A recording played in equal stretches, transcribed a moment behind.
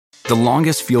The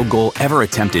longest field goal ever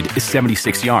attempted is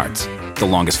 76 yards. The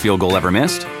longest field goal ever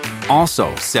missed?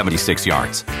 Also 76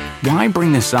 yards. Why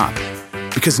bring this up?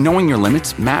 Because knowing your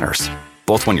limits matters,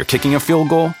 both when you're kicking a field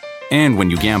goal and when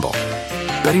you gamble.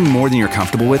 Betting more than you're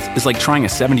comfortable with is like trying a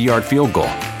 70-yard field goal.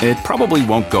 It probably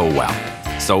won't go well.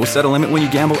 So set a limit when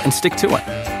you gamble and stick to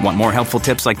it. Want more helpful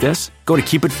tips like this? Go to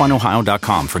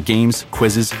keepitfunohio.com for games,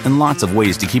 quizzes, and lots of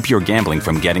ways to keep your gambling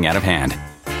from getting out of hand.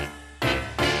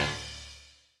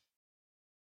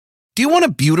 Do you want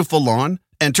a beautiful lawn?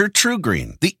 Enter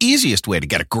TruGreen, the easiest way to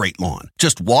get a great lawn.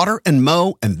 Just water and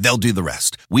mow, and they'll do the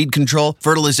rest. Weed control,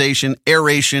 fertilization,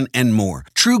 aeration, and more.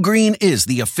 TruGreen is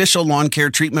the official lawn care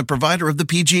treatment provider of the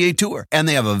PGA Tour, and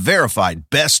they have a verified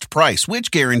best price, which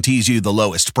guarantees you the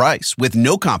lowest price with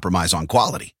no compromise on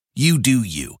quality. You do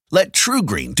you. Let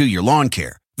TruGreen do your lawn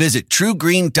care. Visit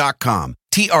TruGreen.com,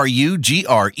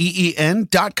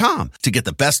 TruGreen.com, to get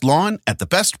the best lawn at the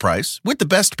best price with the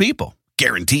best people.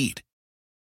 Guaranteed.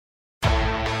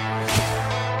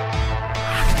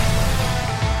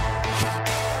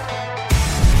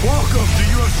 Welcome to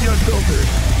UFC Unfiltered.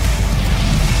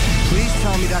 Please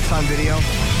tell me that's on video.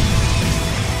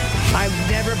 I've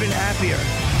never been happier.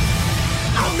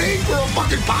 I'm made for a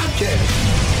fucking podcast.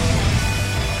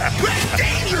 We're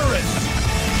dangerous.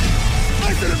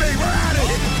 Listen to me, we're at it.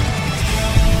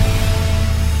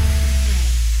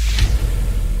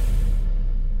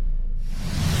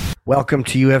 Welcome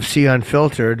to UFC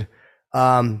Unfiltered.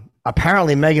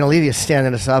 Apparently Megan Olivi is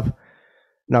standing us up.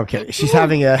 No, I'm kidding. She's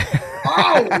having a...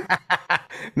 Oh!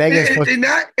 Megan's in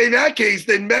that case,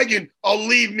 then Megan, I'll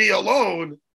leave me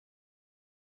alone.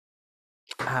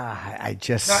 I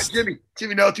just... Not Jimmy.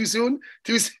 Jimmy, no, too soon?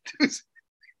 Too soon.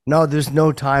 No, there's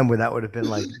no time where that would have been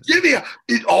like... Jimmy,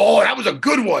 that was a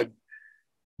good one.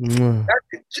 Want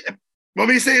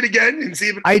me to say it again and see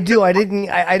if it... I do. I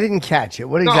didn't catch it.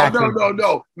 What exactly?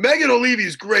 No. Megan Olivi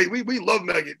is great. We love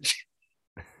Megan.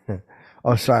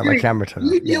 Oh, sorry, my camera turned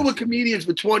off. You deal with comedians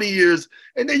for 20 years,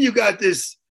 and then you got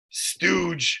this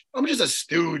stooge. I'm just a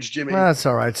stooge, Jimmy. Well, that's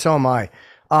all right. So am I.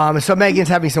 So Megan's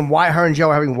having her and Joe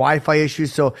are having Wi-Fi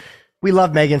issues. So we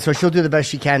love Megan, so she'll do the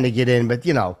best she can to get in. But,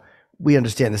 we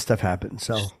understand this stuff happens.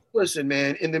 So listen,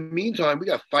 man, in the meantime, we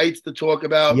got fights to talk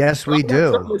about. Yes, we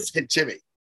do. Listen, Jimmy.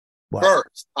 What?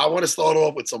 First, I want to start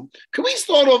off with some. Can we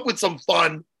start off with some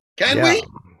fun? Can we?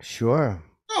 Sure.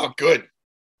 Oh, good.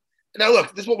 Now,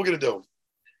 look, this is what we're gonna do.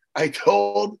 I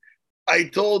told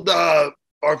our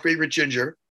favorite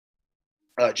ginger,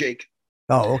 Jake.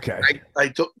 Oh, okay. I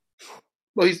told.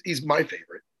 Well, he's my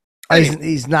favorite.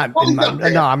 He's not.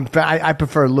 I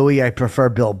prefer Louis. I prefer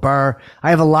Bill Burr. I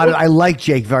have I like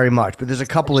Jake very much, but there's a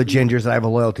couple of gingers that I have a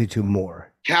loyalty to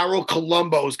more. Carol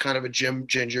Colombo is kind of a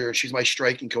ginger. She's my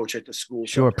striking coach at the school.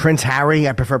 Sure. Prince Harry.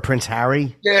 I prefer Prince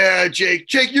Harry. Yeah, Jake.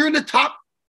 Jake, you're in the top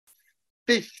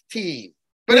 15.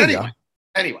 But anyway,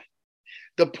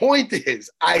 the point is,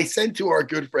 I sent to our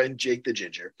good friend Jake the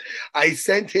Ginger. I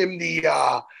sent him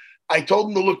I told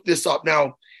him to look this up.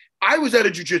 Now, I was at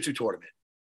a jiu-jitsu tournament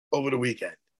over the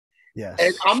weekend. Yes.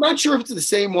 And I'm not sure if it's the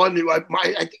same one. I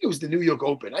think it was the New York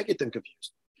Open. I get them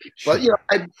confused. Sure. But,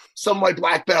 I had some of my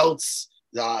black belts,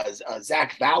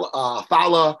 Zach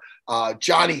Fowler,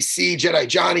 Johnny C, Jedi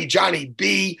Johnny, Johnny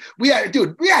B. We had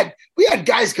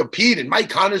guys competing. Mike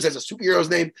Connors has a superhero's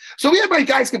name. So we had my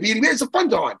guys competing. It's a fun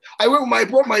time. I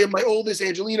brought my oldest,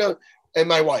 Angelina, and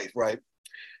my wife, right?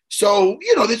 So,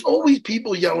 there's always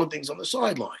people yelling things on the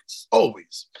sidelines.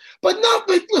 Always. But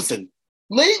listen,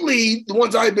 lately, the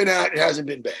ones I've been at, it hasn't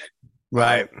been bad.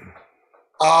 Right.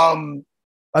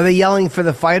 Are they yelling for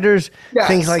the fighters? Yes.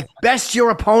 Things like, best your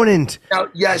opponent. Now,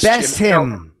 yes, best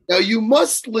Jim. him. Now, you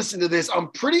must listen to this.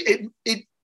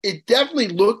 It definitely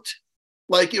looked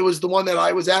like it was the one that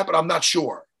I was at, but I'm not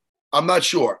sure.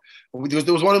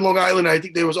 There was one in Long Island. And I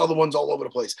think there was other ones all over the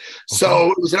place. Okay.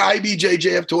 So it was an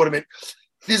IBJJF tournament.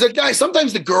 There's a guy,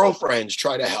 sometimes the girlfriends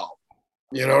try to help.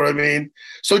 You know what I mean?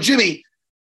 So, Jimmy,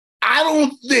 I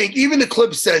don't think, even the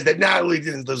clip says that Natalie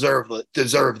didn't deserve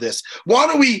this. Why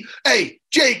don't we, hey,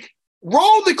 Jake,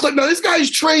 roll the clip. Now, this guy's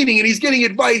training and he's getting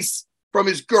advice from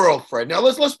his girlfriend. Now,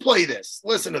 let's play this.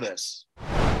 Listen to this.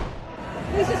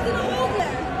 He's just going to hold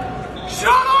there.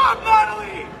 Shut up,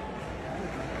 Natalie!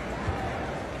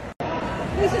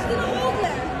 He's just going to hold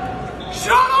there.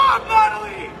 Shut up,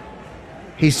 Natalie!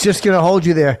 He's just going to hold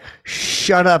you there.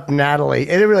 Shut up, Natalie.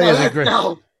 It really is a great...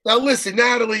 Now, listen,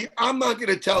 Natalie, I'm not going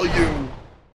to tell you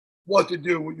what to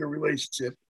do with your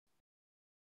relationship.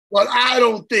 But I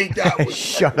don't think that was...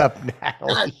 Shut up,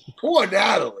 Natalie. Poor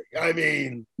Natalie. I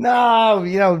mean... No,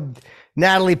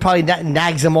 Natalie probably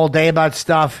nags him all day about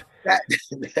stuff.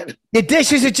 Your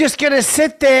dishes are just going to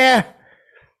sit there.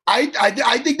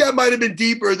 I think that might have been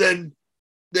deeper than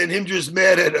him just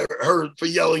mad at her for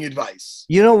yelling advice.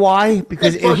 You know why?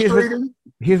 Because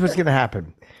here's what's going to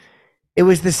happen. It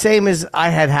was the same as I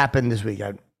had happened this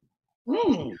weekend.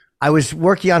 I was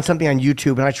working on something on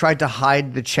YouTube and I tried to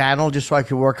hide the channel just so I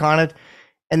could work on it.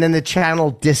 And then the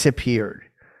channel disappeared.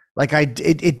 Like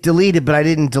it deleted, but I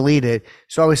didn't delete it.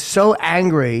 So I was so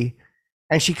angry.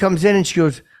 And she comes in and she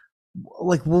goes,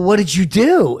 like, well, what did you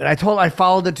do? And I told her I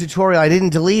followed the tutorial. I didn't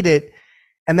delete it.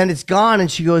 And then it's gone. And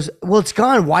she goes, well, it's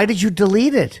gone. Why did you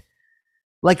delete it?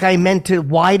 Like I meant to,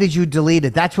 why did you delete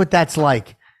it? That's what that's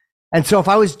like. And so if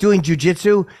I was doing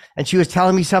jujitsu and she was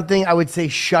telling me something, I would say,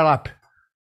 shut up.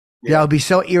 Yeah, I would be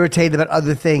so irritated about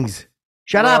other things.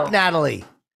 Shut up, Natalie.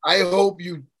 I hope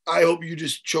you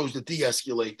just chose to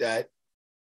de-escalate that.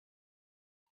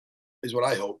 Is what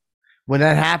I hope. When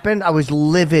that happened, I was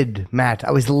livid, Matt.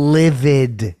 I was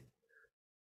livid.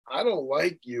 I don't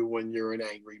like you when you're an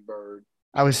angry bird.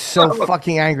 I was so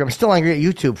fucking angry. I'm still angry at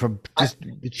YouTube for just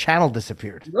the channel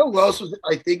disappeared. You know who else was,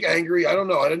 I think, angry? I don't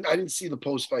know. I didn't see the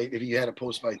post-fight, if he had a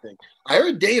post-fight thing. I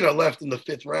heard Dana left in the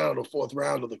 5th round or 4th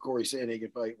round of the Cory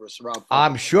Sandhagen fight versus Rob.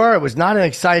 I'm sure it was not an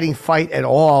exciting fight at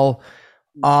all.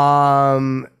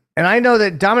 And I know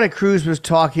that Dominic Cruz was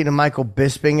talking to Michael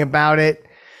Bisping about it.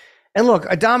 And look,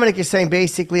 Dominic is saying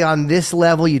basically on this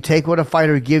level, you take what a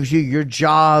fighter gives you. Your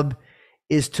job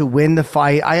is to win the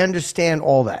fight. I understand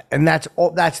all that. And that's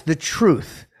the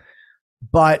truth.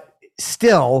 But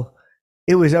still,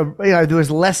 it was there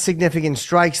was less significant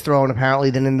strikes thrown apparently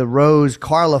than in the Rose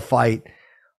Carla fight.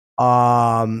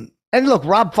 And look,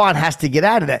 Rob Font has to get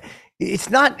out of that. It's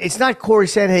not Cory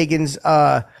Sandhagen's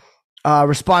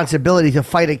responsibility to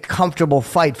fight a comfortable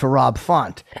fight for Rob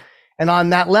Font. And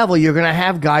on that level, you're going to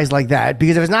have guys like that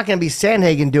because if it's not going to be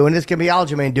Sandhagen doing it, it's going to be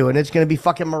Aljamain doing it. It's going to be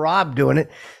fucking Merab doing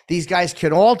it. These guys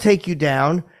can all take you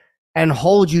down and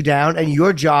hold you down. And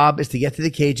your job is to get to the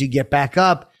cage and get back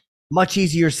up. Much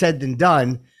easier said than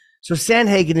done. So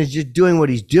Sandhagen is just doing what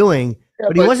he's doing,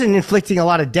 but he wasn't inflicting a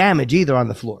lot of damage either on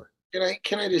the floor.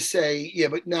 Can I just say, yeah,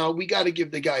 but now we got to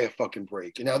give the guy a fucking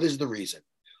break. And now this is the reason.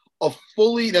 Now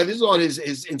this is on his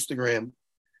Instagram.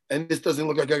 And this doesn't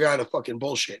look like a guy to fucking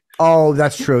bullshit. Oh,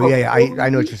 that's true. Yeah, I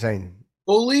know what you're saying.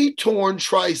 Fully torn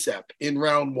tricep in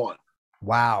round 1.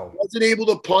 Wow. Wasn't able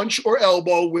to punch or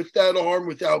elbow with that arm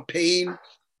without pain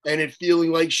and it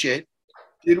feeling like shit.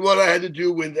 Did what I had to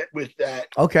do with that.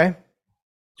 Okay.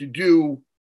 Did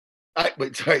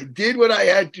what I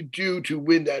had to do to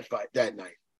win that fight that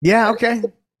night. Yeah, okay.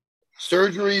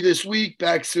 Surgery this week,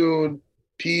 back soon.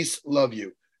 Peace, love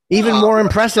you. Even more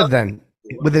impressive then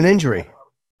with an injury.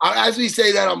 As we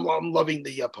say that, I'm loving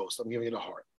the post. I'm giving it a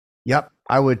heart. Yep,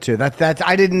 I would too. That's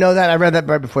I didn't know that. I read that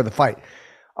right before the fight.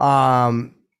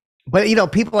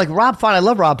 But people like Rob Font, I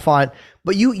love Rob Font,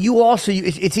 but you also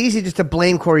it's easy just to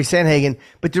blame Cory Sandhagen,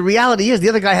 but the reality is the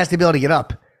other guy has to be able to get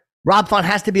up. Rob Font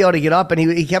has to be able to get up, and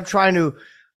he kept trying to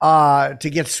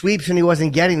get sweeps and he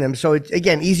wasn't getting them. So it's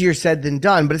again easier said than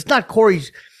done, but it's not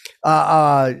Cory's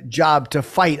job to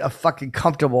fight a fucking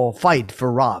comfortable fight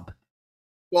for Rob.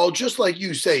 Well, just like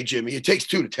you say, Jimmy, it takes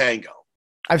 2 to tango.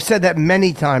 I've said that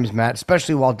many times, Matt,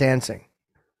 especially while dancing.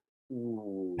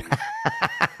 Ooh.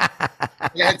 I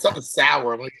had something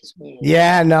sour. Like,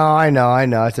 yeah, no, I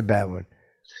know. It's a bad one.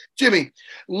 Jimmy,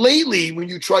 lately, when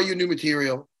you try your new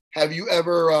material, have you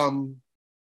ever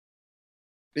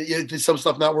did some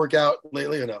stuff not work out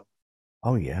lately or no?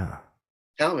 Oh, yeah.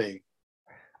 Tell me.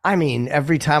 I mean,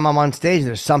 every time I'm on stage,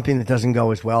 there's something that doesn't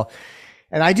go as well.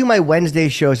 And I do my Wednesday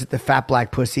shows at the Fat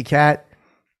Black Pussycat.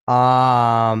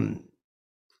 I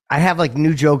have like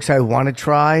new jokes I want to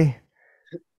try.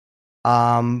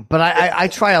 But I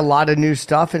try a lot of new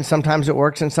stuff and sometimes it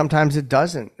works and sometimes it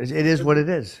doesn't. It is what it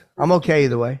is. I'm okay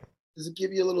either way. Does it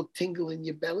give you a little tingle in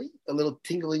your belly? A little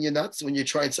tingle in your nuts when you're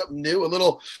trying something new? A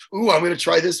little, ooh, I'm going to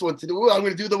try this one today. Ooh, I'm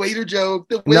going to do the waiter joke.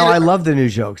 No, I love the new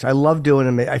jokes. I love doing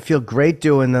them. I feel great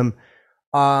doing them.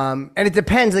 And it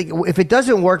depends. Like if it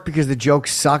doesn't work because the joke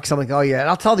sucks, I'm like, oh yeah. And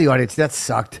I'll tell the audience that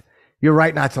sucked. You're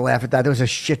right not to laugh at that. That was a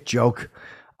shit joke.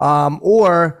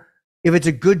 Or if it's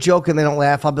a good joke and they don't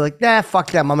laugh, I'll be like, nah,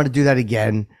 fuck them. I'm going to do that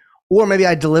again. Or maybe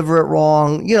I deliver it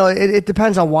wrong. It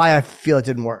depends on why I feel it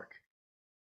didn't work.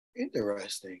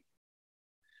 Interesting.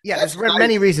 Yeah. There's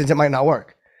many reasons it might not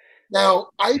work. Now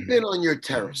I've been on your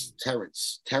terrace. Terrace.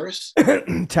 Terrace.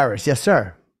 Yes,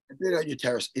 sir. I've been on your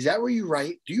terrace. Is that where you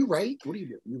write? Do you write? What do you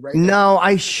do? You write? No,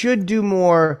 I should do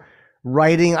more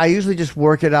writing. I usually just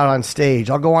work it out on stage.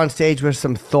 I'll go on stage with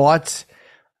some thoughts.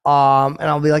 And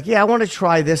I'll be like, yeah, I want to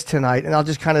try this tonight. And I'll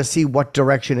just kind of see what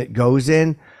direction it goes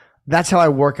in. That's how I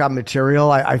work on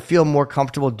material. I feel more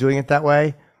comfortable doing it that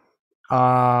way.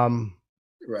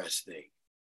 Interesting.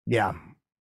 Yeah.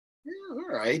 Yeah,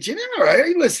 all right, Jimmy. All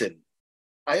right. Listen,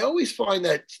 I always find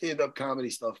that stand-up comedy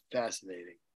stuff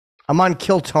fascinating. I'm on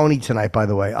Kill Tony tonight, by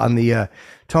the way, on the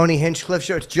Tony Hinchcliffe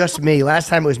show. It's just me. Last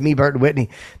time it was me, Bert and Whitney.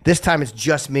 This time it's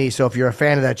just me. So if you're a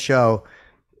fan of that show,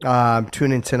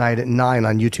 tune in tonight at 9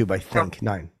 on YouTube, I think.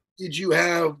 9. Did you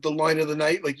have the line of the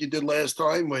night like you did last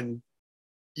time when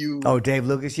you... Oh, Dave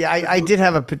Lucas. Yeah, I did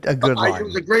have a good line. It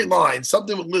was a great line.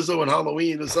 Something with Lizzo and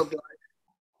Halloween or something.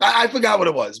 I forgot what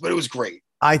it was, but it was great.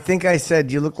 I think I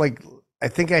said you look like... I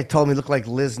think I told me you look like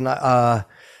Lizzo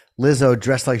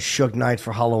dressed like Suge Knight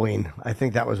for Halloween. I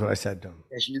think that was what I said to him.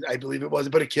 I believe it was,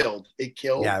 but it killed. It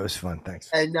killed. Yeah, it was fun.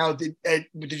 Thanks. And now,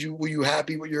 were you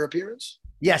happy with your appearance?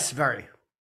 Yes, very.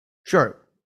 Sure.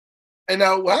 And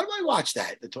now, how do I watch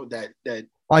that? That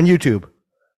on YouTube.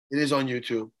 It is on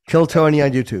YouTube. Kill Tony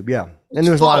on YouTube. Yeah, and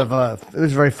there was fun. A lot of. It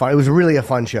was very fun. It was really a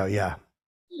fun show. Yeah.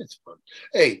 It's fun.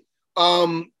 Hey,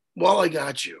 while I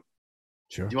got you,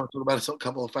 sure. Do you want to talk about a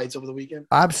couple of fights over the weekend?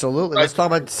 Absolutely. Let's talk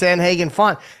about Sandhagen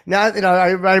fought. Now,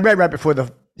 I read right before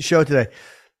the show today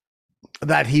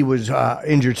that he was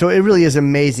injured. So it really is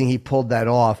amazing he pulled that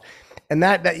off. And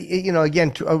that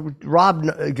again, Rob,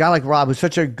 a guy like Rob, who's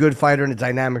such a good fighter and a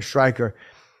dynamic striker,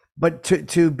 but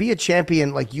to be a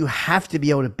champion, like you have to be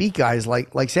able to beat guys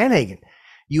like Sandhagen.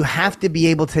 You have to be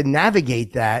able to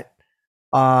navigate that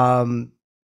to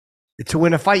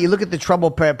win a fight. You look at the trouble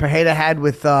Pereira had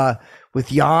with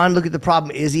Jan. Look at the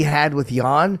problem Izzy had with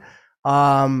Jan.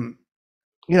 A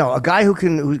guy who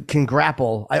can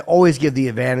grapple, I always give the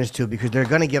advantage to because they're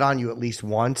going to get on you at least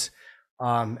once.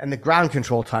 And the ground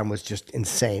control time was just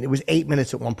insane. It was 8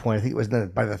 minutes at one point. I think it was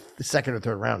by the second or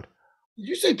third round. Did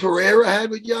you say Pereira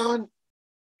had with Jan?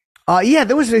 Yeah, he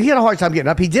had a hard time getting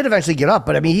up. He did eventually get up,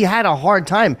 but I mean, he had a hard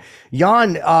time.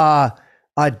 Jan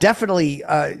definitely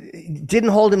didn't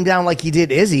hold him down like he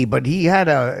did Izzy, but he had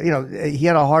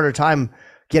a harder time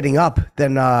getting up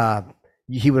than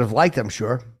he would have liked, I'm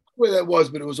sure. Where that was,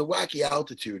 but it was a wacky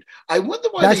altitude. I wonder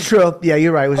why. That's true. Yeah,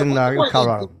 you're right. It was in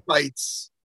Colorado.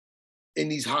 Fights in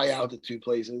these high altitude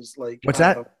places, like what's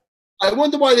that? I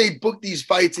wonder why they book these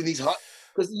fights in these high,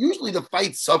 because usually the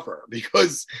fights suffer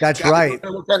because that's right.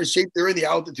 What kind of shape they're in, the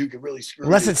altitude can really screw.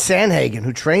 Unless it's Sandhagen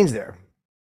who trains there.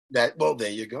 There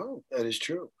you go. That is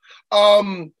true.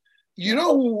 You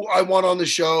know who I want on the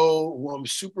show, who I'm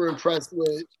super impressed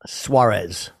with?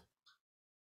 Suarez.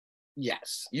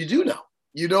 Yes, you do know.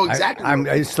 You know exactly.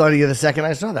 I started you the second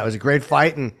I saw that. It was a great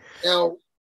fight. And now,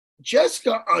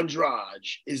 Jessica Andrade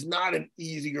is not an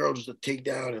easy girl just to take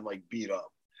down and like beat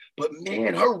up. But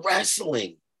man, her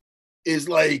wrestling is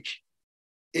like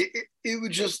it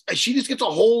would just, she just gets a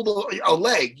hold of a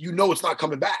leg, it's not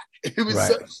coming back. It was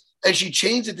right. And she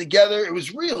chains it together. It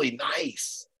was really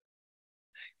nice.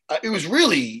 I thought it was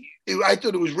really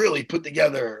put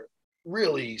together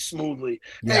really smoothly.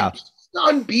 Yeah. And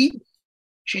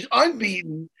she's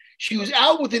unbeaten. She was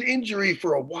out with an injury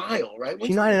for a while, right?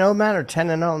 She's 9-0, man, or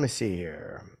 10-0? Let me see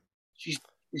here. She's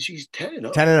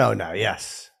 10-0. 10-0 now,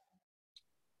 yes.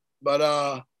 But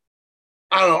I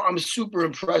don't know. I'm super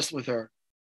impressed with her.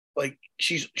 Like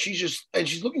she's just, and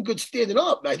she's looking good standing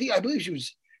up. I believe she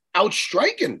was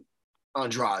outstriking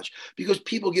Andrade because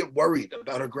people get worried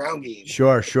about her ground game.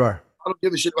 Sure. I don't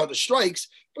give a shit about the strikes,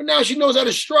 but now she knows how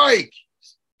to strike.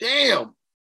 Damn.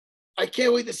 I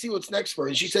can't wait to see what's next for her.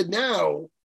 And she said now,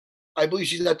 I believe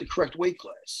she's at the correct weight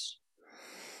class.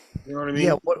 You know what I mean?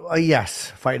 Yeah.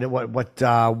 Yes. Fighting at what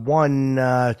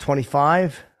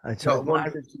 125? No,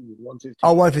 115. 115.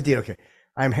 Oh, 115. Okay.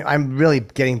 I'm really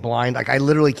getting blind. Like I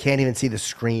literally can't even see the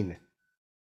screen.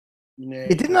 Nah.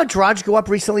 Didn't Andrade go up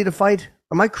recently to fight?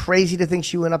 Am I crazy to think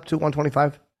she went up to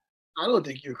 125? I don't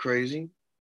think you're crazy.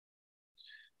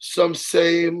 Some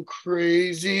say I'm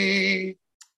crazy,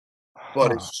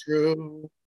 but it's true.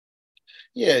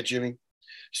 Yeah, Jimmy.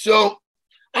 So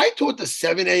I taught the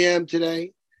 7 a.m.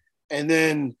 today, and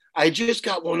then I just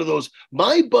got one of those.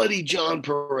 My buddy John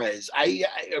Perez, I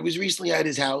was recently at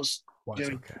his house,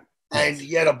 Jimmy, and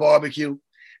he had a barbecue.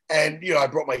 And, I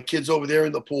brought my kids over there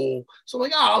in the pool. So I'm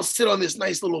like, I'll sit on this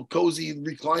nice little cozy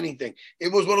reclining thing.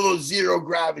 It was one of those zero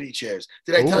gravity chairs.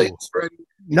 Did I tell you this already?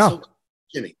 No. So,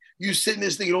 Jimmy, you sit in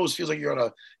this thing, it always feels like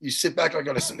you sit back like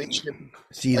on a spaceship.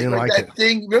 See, you didn't like that it.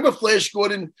 thing. Remember Flash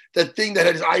Gordon, that thing that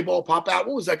had his eyeball pop out?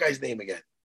 What was that guy's name again?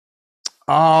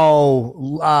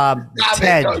 Oh,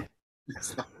 Ted.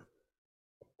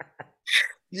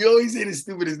 You always say the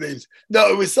stupidest names. No,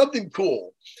 it was something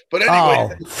cool. But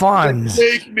anyway, Fonz.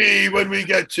 Take me when we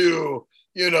get to,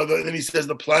 then he says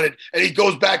the planet, and he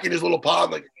goes back in his little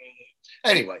pond. Like,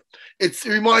 anyway, it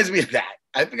reminds me of that.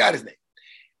 I forgot his name.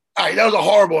 All right, that was a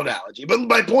horrible analogy. But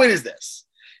my point is this.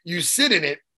 you sit in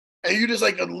it, and you just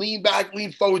like lean back,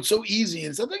 lean forward so easy,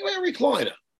 and something like a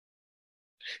recliner.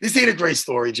 This ain't a great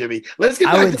story, Jimmy. Let's get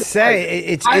back I would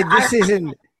say this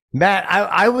isn't, Matt.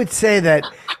 I would say that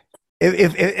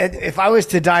if I was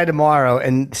to die tomorrow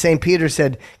and St. Peter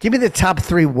said, "Give me the top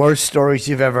 3 worst stories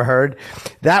you've ever heard,"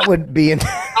 that would be in.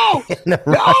 No,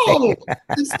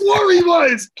 the story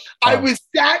was I was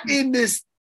sat in this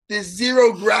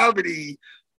zero gravity.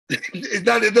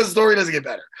 The story doesn't get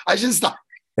better. I should stop.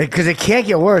 Because it can't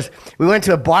get worse. We went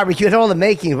to a barbecue, had all the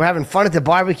making. We're having fun at the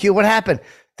barbecue. What happened?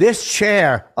 This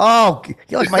chair. Oh,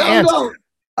 you're like my aunt. No,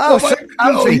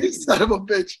 you son of a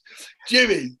bitch.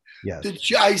 Jimmy.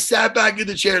 Yes. I sat back in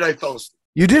the chair and I fell asleep.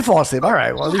 You did fall asleep. All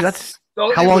right. Well, that's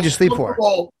how long did you sleep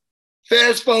for?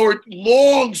 Fast forward,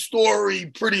 long story,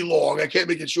 pretty long. I can't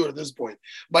make it short at this point.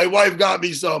 My wife got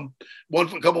me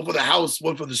a couple for the house,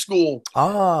 one for the school.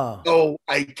 Oh. So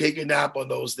I take a nap on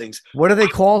those things. What are they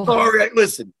called? Sorry,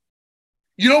 listen.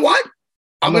 You know what?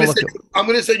 I'm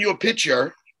gonna send you a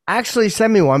picture. Actually,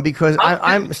 send me one because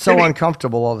I'm so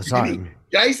uncomfortable all the time.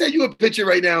 Yeah, I send you a picture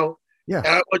right now. Yeah. And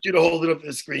I want you to hold it up to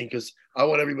the screen because I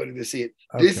want everybody to see it.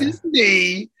 Okay. This is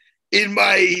me. There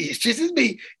might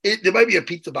be a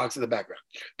pizza box in the background,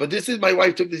 but this is my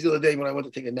wife took this the other day when I went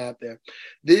to take a nap there.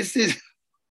 This is,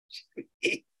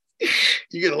 you're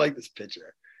going to like this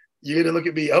picture. You're going to look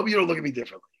at me. I hope you don't look at me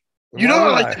differently. You know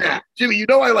I like the nap. Jimmy, you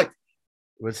know I like.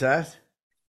 What's that?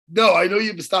 No, I know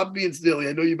you. Stop being silly.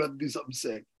 I know you're about to do something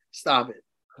sick. Stop it.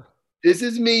 This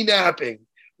is me napping.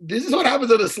 This is what happens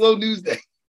on a slow news day.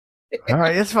 All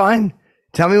right, it's fine.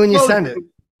 Tell me when you send it.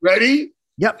 Ready?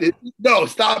 Yep. No,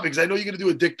 stop it, because I know you're going to do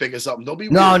a dick pic or something. Don't be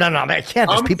weird. No, man, I can't.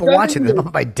 There's people watching. There's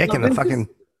not my dick in the fucking.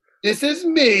 This is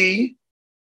me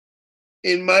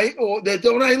in my.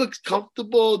 Don't I look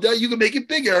comfortable? You can make it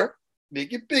bigger.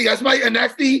 Make it big.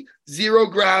 That's the zero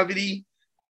gravity.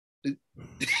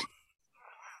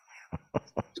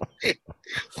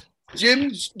 Jimmy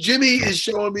is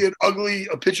showing me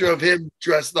a picture of him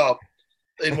dressed up.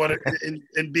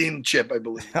 In being Chip, I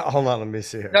believe. Hold on, let me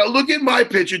see here. Now look at my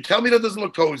picture. Tell me that doesn't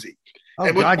look cozy.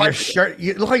 Oh God, your shirt.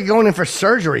 You look like you're going in for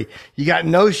surgery. You got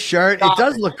no shirt. It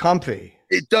does look comfy.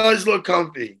 It does look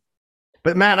comfy.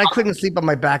 But man, I couldn't sleep on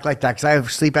my back like that because I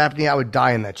have sleep apnea. I would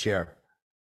die in that chair.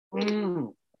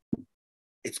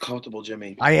 It's comfortable,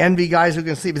 Jimmy. I envy guys who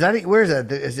can sleep. Is that where is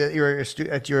that? Is it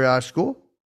at your school?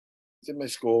 It's in my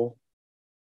school.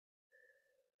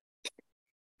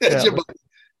 Yeah.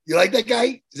 You like that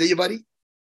guy? Is that your buddy?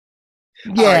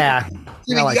 Yeah.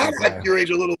 You gotta act your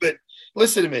age a little bit.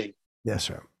 Listen to me. Yes,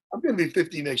 sir. I'm gonna be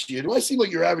 50 next year. Do I seem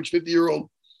like your average 50-year-old?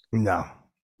 No.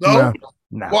 No?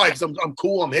 Why? Because I'm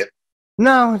cool. I'm hip.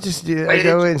 No, just I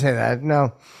go and say that.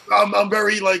 No. I'm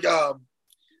very like I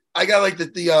got like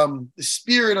the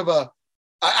spirit of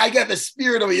I got the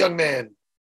spirit of a young man.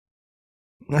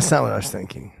 That's not what I was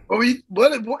thinking.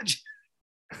 What?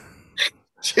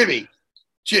 Jimmy.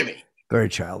 Very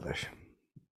childish.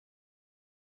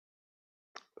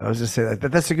 I was just saying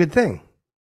that that's a good thing.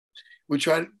 We're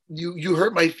trying. You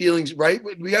hurt my feelings, right?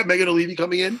 We got Megan Olivi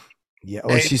coming in. Yeah,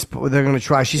 well, they're going to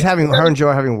try. She's her and Joe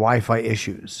are having Wi-Fi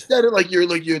issues. Said it like you're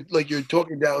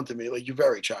talking down to me, like you're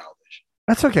very childish.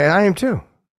 That's okay. I am too.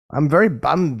 I'm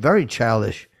very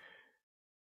childish.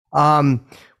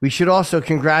 We should also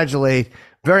congratulate,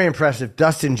 very impressive,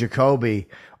 Dustin Jacoby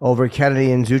over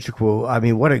Kennedy and Nzechukwu. I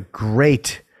mean, what a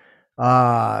great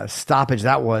stoppage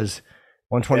that was.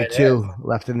 122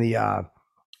 left in the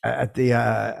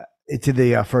into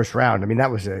the first round. I mean,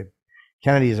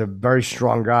 Kennedy is a very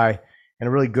strong guy and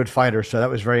a really good fighter, so that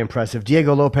was very impressive.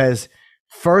 Diego Lopez,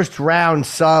 first round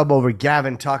sub over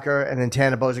Gavin Tucker, and then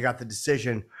Tana Boza got the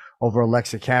decision over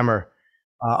Alexa Kammer.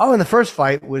 And the first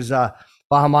fight was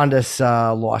Bahamondes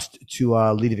lost to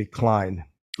Ludovic Klein.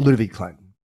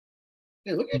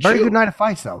 Hey, look at Very good night of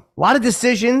fights, though. A lot of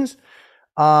decisions.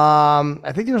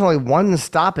 I think there was only one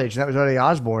stoppage, and that was Eddie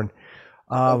Osborne.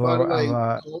 By the way,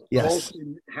 yes.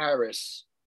 Colton Harris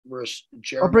versus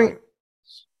Jeremiah.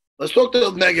 Let's talk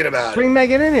to Megan about it. Bring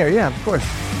Megan in here, yeah, of course.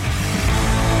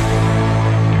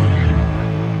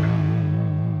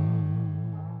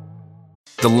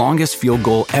 The longest field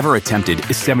goal ever attempted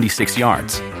is 76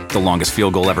 yards. The longest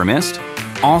field goal ever missed?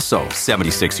 Also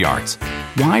 76 yards.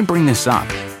 Why bring this up?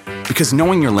 Because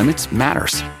knowing your limits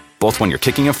matters, both when you're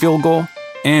kicking a field goal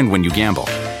and when you gamble.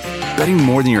 Betting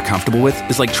more than you're comfortable with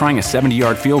is like trying a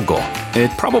 70-yard field goal.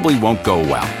 It probably won't go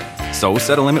well. So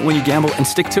set a limit when you gamble and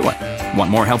stick to it. Want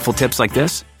more helpful tips like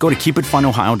this? Go to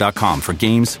keepitfunohio.com for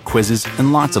games, quizzes,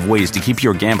 and lots of ways to keep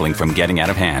your gambling from getting out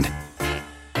of hand.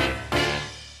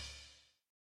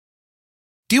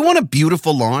 Do you want a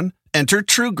beautiful lawn? Enter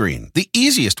TruGreen, the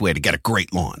easiest way to get a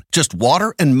great lawn. Just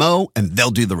water and mow, and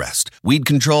they'll do the rest. Weed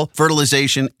control,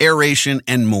 fertilization, aeration,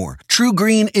 and more.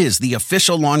 TruGreen is the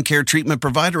official lawn care treatment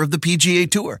provider of the PGA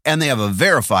Tour, and they have a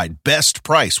verified best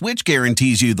price, which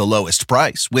guarantees you the lowest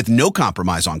price with no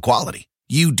compromise on quality.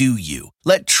 You do you.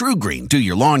 Let TruGreen do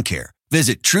your lawn care.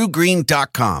 Visit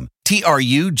TruGreen.com,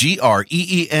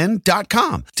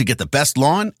 TruGreen.com, to get the best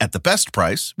lawn at the best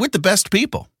price with the best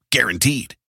people.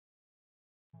 Guaranteed.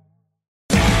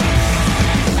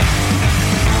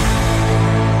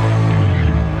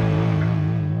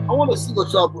 I want to see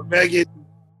what's up with Megan.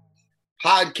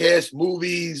 Podcasts,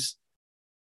 movies,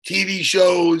 TV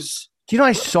shows. Do you know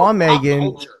I saw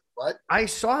Megan? What? I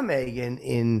saw Megan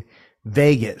in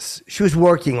Vegas. She was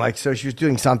working, so she was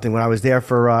doing something when I was there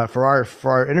for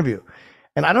our interview.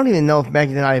 And I don't even know if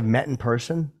Megan and I have met in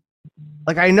person.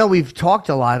 I know we've talked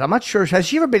a lot. I'm not sure. Has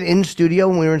she ever been in studio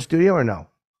when we were in studio or no?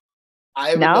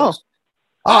 No.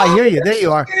 Oh, I hear you. There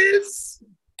you are. Yes.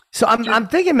 So I'm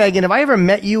thinking, Megan, have I ever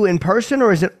met you in person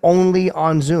or is it only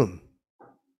on Zoom?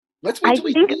 I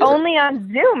think only on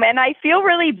Zoom, and I feel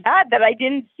really bad that I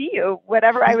didn't see you,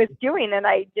 whatever I was doing, and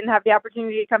I didn't have the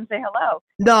opportunity to come say hello.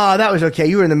 No, that was okay.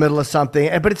 You were in the middle of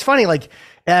something, but it's funny.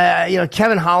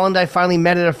 Kevin Holland, I finally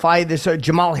met at a fight. This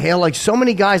Jamal Hill, so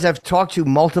many guys I've talked to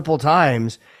multiple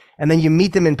times, and then you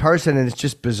meet them in person, and it's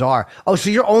just bizarre. Oh, so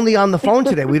you're only on the phone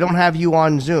today? We don't have you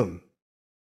on Zoom.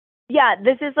 Yeah,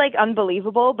 this is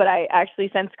unbelievable, but I actually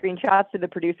sent screenshots to the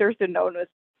producer, so no one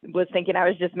was thinking I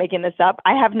was just making this up.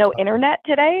 I have no internet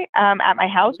today at my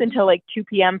house until 2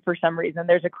 p.m. for some reason.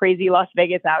 There's a crazy Las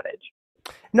Vegas outage.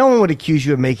 No one would accuse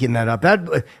you of making that up.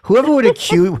 Whoever would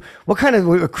accuse, what kind of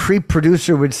a creep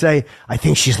producer would say, I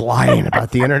think she's lying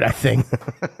about the internet thing?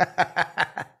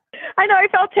 I know, I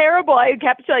felt terrible. I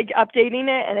kept updating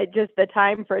it, and the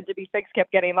time for it to be fixed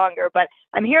kept getting longer. But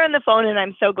I'm here on the phone, and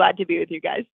I'm so glad to be with you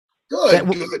guys. Good.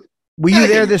 Were you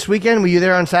there this weekend? Were you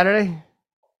there on Saturday?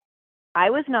 I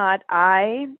was not.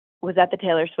 I was at the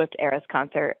Taylor Swift Eras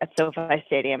concert at SoFi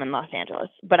Stadium in Los Angeles,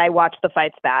 but I watched the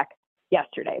fights back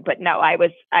yesterday. But no, I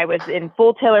was in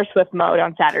full Taylor Swift mode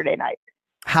on Saturday night.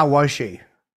 How was she?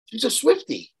 She's a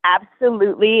Swiftie.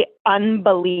 Absolutely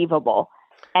unbelievable.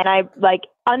 And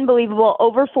unbelievable.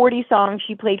 Over 40 songs.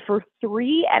 She played for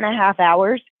 3.5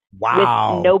 hours.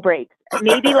 Wow. With no breaks.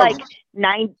 Maybe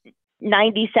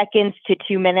 90 seconds to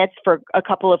 2 minutes for a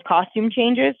couple of costume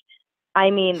changes. I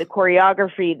mean, the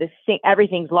choreography,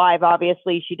 everything's live.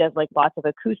 Obviously, she does lots of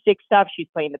acoustic stuff. She's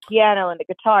playing the piano and the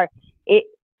guitar. It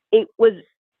was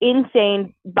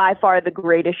insane. By far the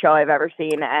greatest show I've ever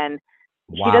seen, and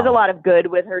she does a lot of good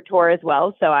with her tour as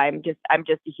well. So I'm just a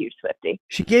huge Swiftie.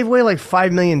 She gave away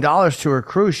 $5 million to her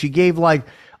crew. She gave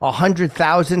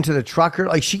 $100,000 to the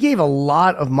trucker. She gave a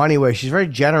lot of money away. She's very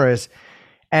generous.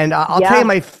 And I'll tell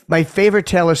you my favorite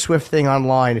Taylor Swift thing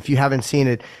online, if you haven't seen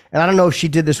it. And I don't know if she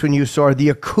did this when you saw her, the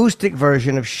acoustic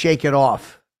version of Shake It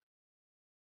Off.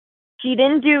 She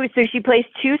didn't so she plays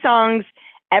 2 songs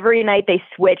every night. They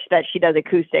switch that she does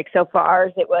acoustic. So for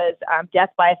ours, it was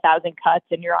Death by a Thousand Cuts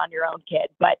and You're on Your Own, Kid.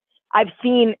 But I've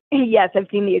seen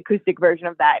the acoustic version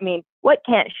of that. I mean, what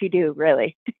can't she do,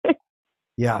 really?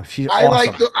 Yeah, she's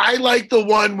awesome. I like the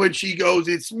one when she goes,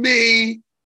 it's me,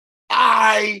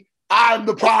 I'm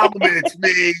the problem. It's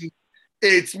me.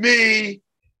 It's me.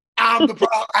 I'm the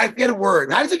problem. I get a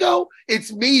word. How does it go?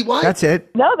 It's me. What? That's it.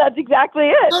 No, that's exactly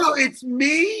it. No, it's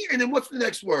me. And then what's the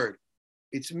next word?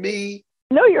 It's me.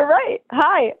 No, you're right.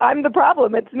 Hi, I'm the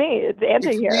problem. It's me. It's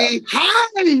anti-hero. Me.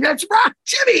 Hi, that's right,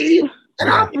 Jimmy. And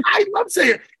I love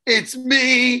saying it. It's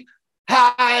me.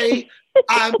 Hi,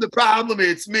 I'm the problem.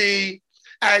 It's me.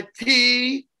 At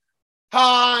tea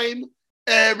time,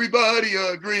 everybody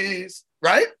agrees.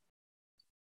 Right?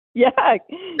 Yeah,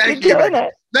 Thank you, doing Megan.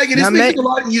 it. Megan, this makes it a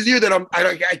lot easier that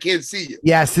I can't see you.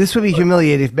 Yes, this would be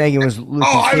humiliating if Megan was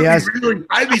losing.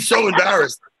 I'd be so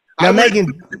embarrassed. Now, Megan,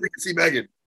 we can see Megan.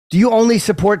 Do you only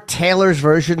support Taylor's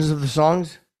versions of the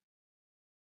songs?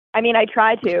 I mean, I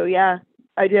try to. Yeah,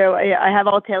 I do. I have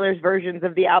all Taylor's versions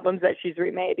of the albums that she's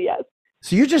remade. Yes.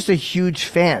 So you're just a huge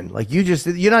fan.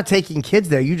 You're not taking kids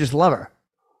there. You just love her.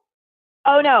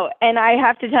 Oh, no. And I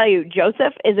have to tell you,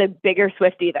 Joseph is a bigger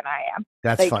Swiftie than I am.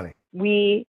 That's funny.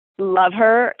 We love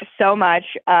her so much.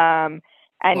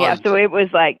 So it was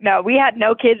no, we had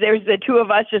no kids. There was the 2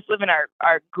 of us just living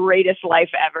our greatest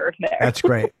life ever there. That's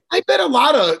great. I bet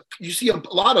you see a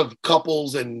lot of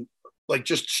couples and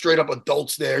just straight up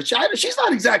adults there. She's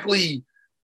not exactly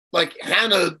like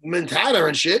Hannah Montana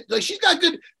and shit. She's got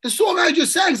good. The song I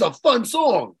just sang is a fun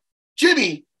song.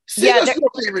 Jimmy, sing us your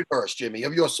favorite verse, Jimmy,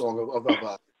 of your song.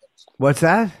 What's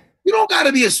that? You don't got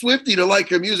to be a Swiftie to like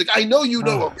her music. I know you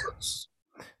know a verse.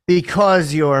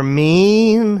 Because you're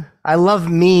mean. I love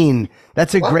Mean.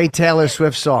 That's a great Taylor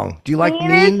Swift song. Do you like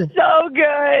Mean? It's so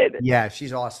good. Yeah,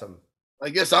 she's awesome. I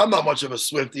guess I'm not much of a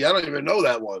Swiftie. I don't even know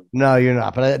that one. No, you're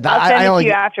not. But I'll send I it only to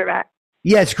you after that.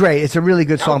 Yeah, it's great. It's a really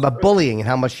good song about bullying and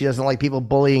how much she doesn't like people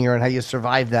bullying her and how you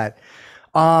survive that.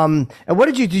 And what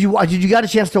did you got a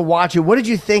chance to watch it? What did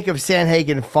you think of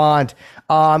Sandhagen Font?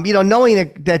 Knowing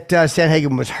that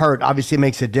Sandhagen was hurt obviously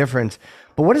makes a difference.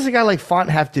 But what does a guy like Font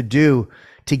have to do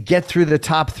to get through the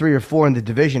top 3 or 4 in the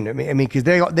division? I mean, because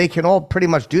they can all pretty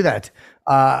much do that.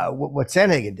 What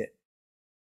Sandhagen did.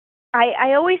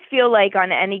 I always feel like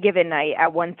on any given night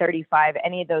at 135,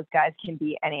 any of those guys can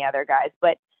beat any other guys.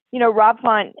 But, Rob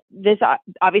Font,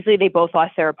 obviously they both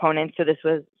lost their opponents. So this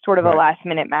was sort of a last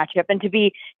minute matchup. And to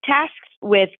be tasked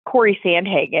with Cory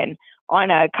Sandhagen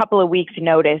on a couple of weeks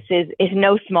notice is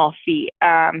no small feat.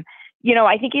 I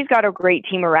think he's got a great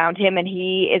team around him and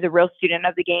he is a real student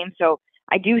of the game. So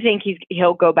I do think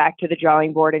he'll go back to the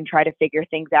drawing board and try to figure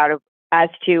things out as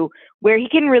to where he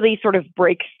can really sort of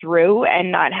break through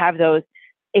and not have those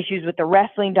issues with the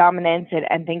wrestling dominance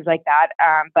and things like that.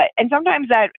 And sometimes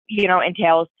that,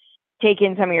 entails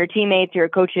taking some of your teammates, your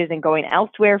coaches and going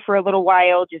elsewhere for a little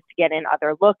while just to get in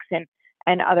other looks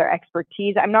and other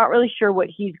expertise. I'm not really sure what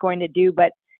he's going to do,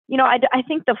 but I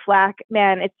think the flack,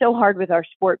 man, it's so hard with our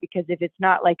sport because if it's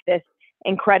not like this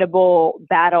incredible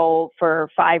battle for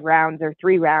 5 rounds or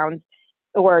 3 rounds,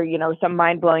 or some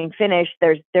mind-blowing finish,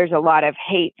 there's a lot of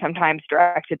hate sometimes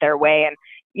directed their way.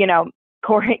 And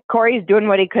Cory's doing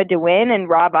what he could to win, and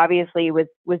Rob obviously was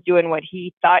doing what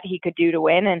he thought he could do to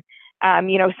win. And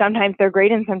sometimes they're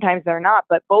great and sometimes they're not,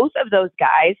 but both of those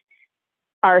guys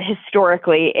are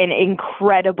historically in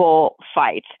incredible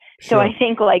fights. Sure. So I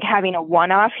think like having a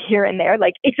one-off here and there,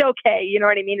 like it's okay, you know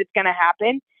what I mean? It's going to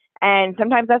happen. And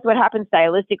sometimes that's what happens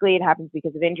stylistically. It happens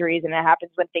because of injuries, and it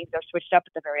happens when things are switched up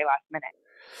at the very last minute.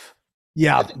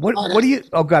 Yeah. What do you?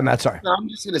 Oh, God, Matt. Sorry. No, I'm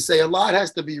just going to say a lot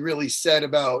has to be really said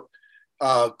about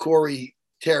Cory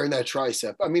tearing that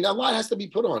tricep. I mean, a lot has to be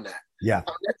put on that. Yeah.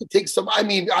 I have to take some. I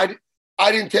mean,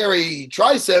 I didn't tear a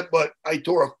tricep, but I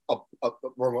tore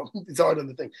it's hard on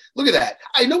the thing. Look at that.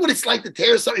 I know what it's like to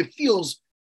tear something. It feels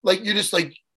like you're just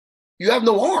like you have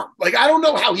no arm. Like I don't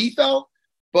know how he felt.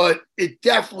 But it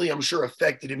definitely, I'm sure,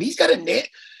 affected him. He's got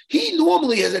he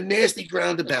normally has a nasty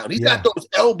ground and pound. He's got those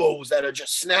elbows that are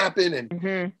just snapping.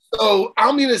 And so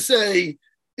I'm going to say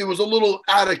it was a little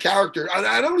out of character. I'm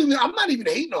not even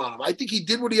hating on him. I think he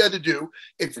did what he had to do.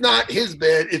 It's not his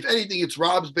bad. If anything, it's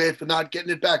Rob's bad for not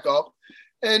getting it back up.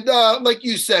 And like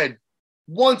you said,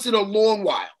 once in a long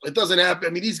while, it doesn't happen. I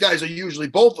mean, these guys are usually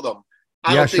both of them.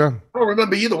 I don't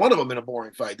remember either one of them in a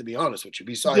boring fight, to be honest with you,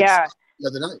 besides the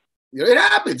other night. It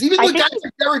happens. Even with guys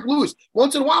like Derek Lewis,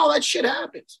 once in a while, that shit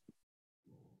happens.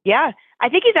 Yeah. I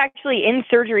think he's actually in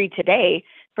surgery today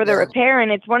for the repair.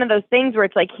 And it's one of those things where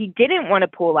it's like he didn't want to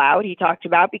pull out, he talked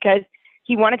about, because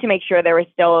he wanted to make sure there was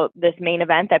still this main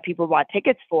event that people bought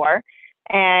tickets for.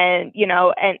 And,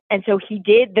 and so he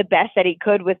did the best that he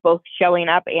could with both showing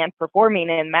up and performing.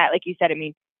 And Matt, like you said, I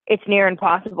mean, it's near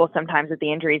impossible sometimes with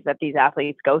the injuries that these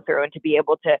athletes go through, and to be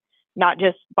able to not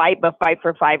just fight, but fight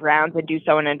for 5 rounds and do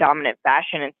so in a dominant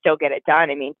fashion and still get it done.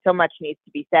 I mean, so much needs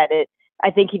to be said.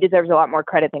 I think he deserves a lot more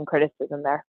credit than criticism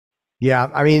there. Yeah.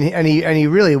 I mean, and he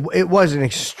really, it was an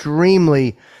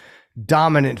extremely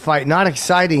dominant fight. Not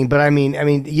exciting, but I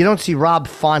mean, you don't see Rob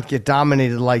Font get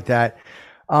dominated like that.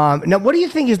 Now, what do you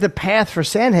think is the path for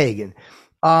Sandhagen?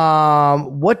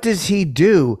 What does he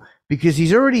do? Because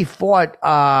he's already fought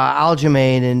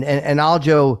Aljamain and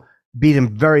Aljo beat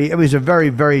him it was a very,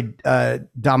 very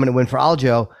dominant win for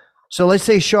Aljo. So let's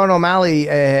say Sean O'Malley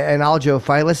and Aljo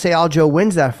fight. Let's say Aljo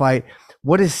wins that fight.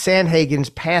 What is Sandhagen's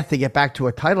path to get back to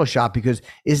a title shot? Because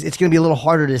it's going to be a little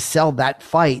harder to sell that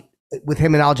fight with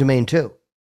him and Aljamain too.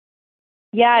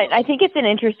 Yeah, I think it's an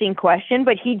interesting question,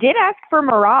 but he did ask for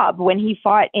Merab when he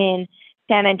fought in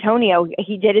San Antonio.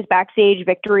 He did his backstage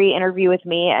victory interview with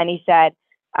me, and he said,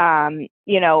 I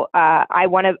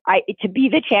want to be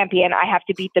the champion. I have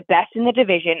to beat the best in the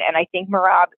division. And I think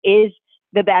Merab is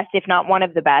the best, if not one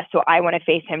of the best. So I want to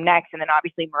face him next. And then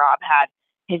obviously Merab had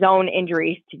his own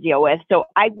injuries to deal with. So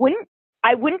I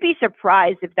wouldn't be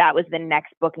surprised if that was the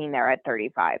next booking there at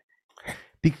 35.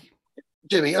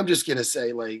 Jimmy, I'm just going to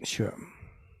say, sure.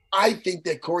 I think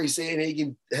that Cory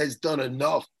Sandhagen has done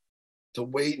enough to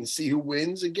wait and see who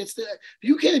wins and gets there.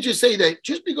 You can't just say that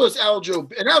just because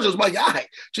Aljo's my guy,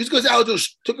 just because Aljo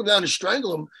took him down to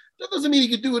strangle him, that doesn't mean he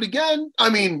could do it again. I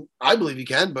mean, I believe he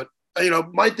can, but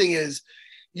my thing is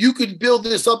you could build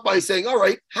this up by saying, all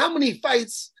right, how many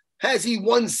fights has he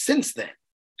won since then?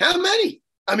 How many?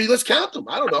 I mean, let's count them.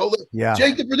 I don't know. Yeah.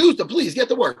 Jake, the producer, please get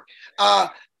to work. I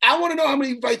want to know how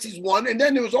many fights he's won. And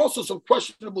then there was also some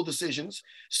questionable decisions.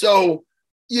 So,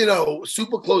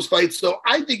 super close fights. So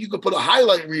I think you could put a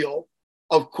highlight reel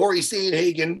of Cory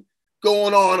Sandhagen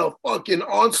going on a fucking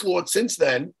onslaught since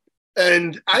then.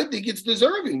 And I think it's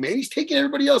deserving, man. He's taking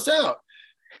everybody else out.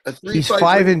 He's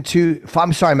 5-2.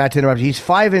 I'm sorry, Matt, to interrupt you. He's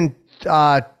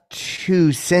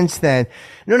 5-2 since then.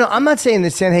 No, I'm not saying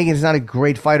that Sandhagen is not a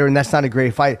great fighter and that's not a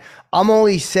great fight. I'm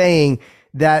only saying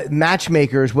that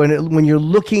matchmakers, when you're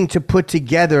looking to put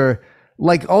together,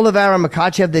 like Oliveira and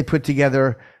Makhachev, they put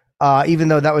together, even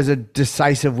though that was a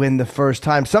decisive win the first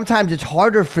time. Sometimes it's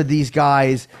harder for these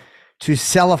guys to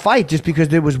sell a fight just because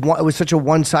it was such a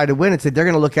one-sided win. It's that they're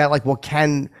going to look at like, well,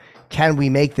 can we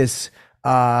make this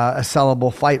a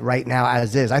sellable fight right now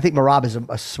as is? I think Merab is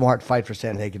a smart fight for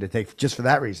Sandhagen to take just for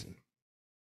that reason.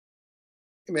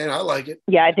 Man, I like it.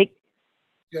 Yeah, I think.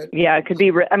 Good. Yeah, it could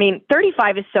be.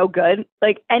 35 is so good.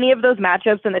 Like any of those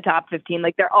matchups in the top 15,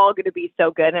 like they're all going to be so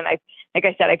good. And like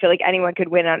I said, I feel like anyone could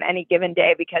win on any given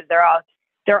day because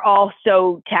they're all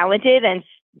so talented, and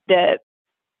the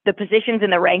positions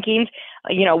in the rankings,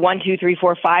 1, 2, 3,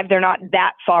 4, 5, they're not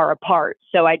that far apart.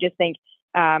 So I just think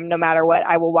no matter what,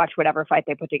 I will watch whatever fight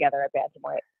they put together at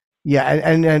bantamweight. Yeah,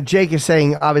 and Jake is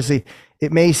saying obviously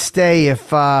it may stay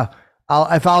if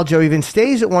Aljo even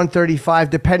stays at 135,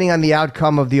 depending on the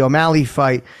outcome of the O'Malley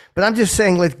fight. But I'm just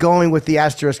saying, going with the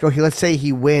asterisk. Okay, let's say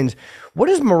he wins. What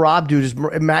does Merab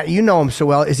do? Matt, you know him so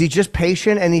well. Is he just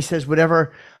patient and he says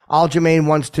whatever Aljamain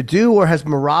wants to do, or has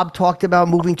Merab talked about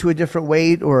moving to a different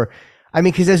weight? Or,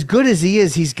 because as good as he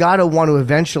is, he's got to want to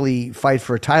eventually fight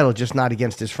for a title, just not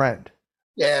against his friend.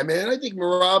 Yeah, man. I think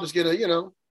Merab is gonna,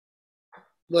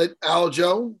 let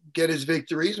Aljo get his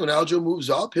victories. When Aljo moves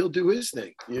up, he'll do his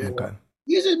thing. Okay.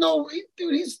 He'll in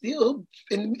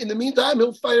the meantime,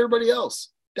 he'll fight everybody else.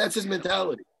 That's his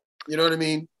mentality. You know what I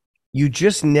mean? You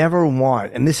just never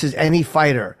want, and this is any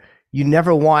fighter, you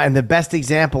never want, and the best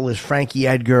example is Frankie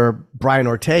Edgar, Brian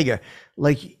Ortega.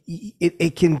 Like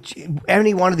it can,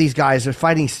 any one of these guys are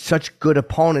fighting such good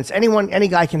opponents. Any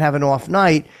guy can have an off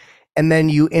night, and then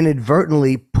you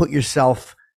inadvertently put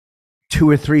yourself 2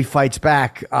 or 3 fights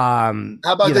back. How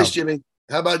about this, Jimmy?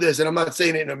 How about this? And I'm not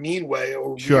saying it in a mean way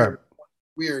or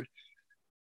weird.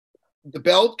 The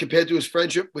belt compared to his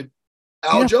friendship with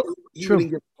Aljo, he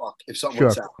wouldn't give a fuck if something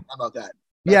went south. How about that?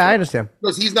 I understand.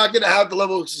 Because he's not going to have the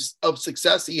level of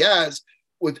success he has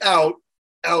without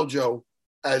Aljo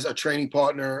as a training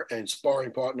partner and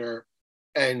sparring partner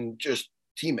and just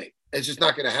teammate. It's just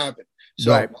not going to happen.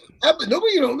 So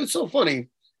nobody, it's so funny.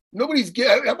 How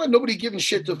about nobody giving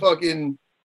shit to fucking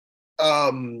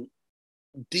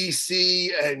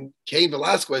DC and Cain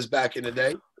Velasquez back in the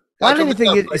day? I don't even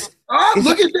think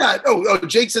look at that. Oh,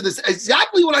 Jake said this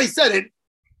exactly when I said it.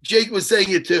 Jake was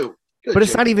saying it too. Good, but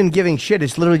it's not even giving shit.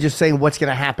 It's literally just saying what's going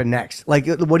to happen next. Like,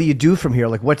 what do you do from here?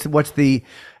 Like,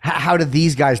 how do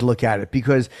these guys look at it?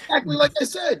 Because exactly like I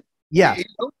said. Yeah.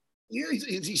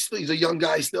 He's a young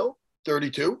guy still,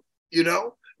 32,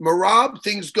 Merab,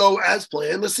 things go as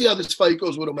planned. Let's see how this fight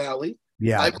goes with O'Malley.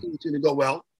 Yeah. I think it's going to go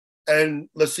well. And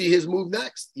let's see his move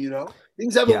next,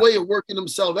 Things have a way of working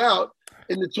themselves out.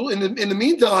 In the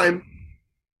meantime,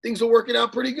 things are working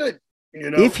out pretty good.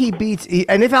 If he beats,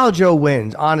 and if Aljo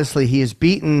wins, honestly, he has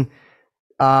beaten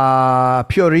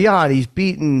Petr Yan, he's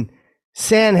beaten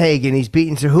Sandhagen, he's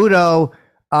beaten Cejudo,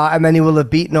 and then he will have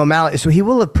beaten O'Malley. So he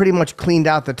will have pretty much cleaned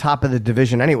out the top of the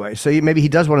division anyway. So maybe he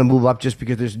does want to move up just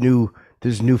because there's new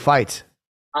fights.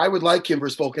 I would like him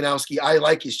versus Volkanovski. I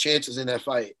like his chances in that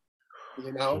fight.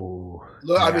 Ooh,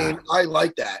 I mean, I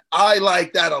like that. I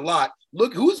like that a lot.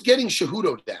 Look, who's getting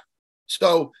Cejudo down?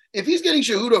 So if he's getting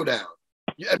Cejudo down,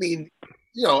 I'm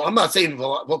not saying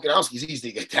Volkanovski's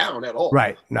easy to get down at all.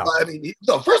 Right. No.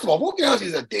 First of all,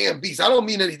 Volkanovski's a damn beast. I don't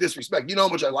mean any disrespect. You know how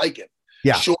much I like him.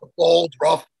 Yeah. Short, bald,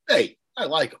 rough. Hey, I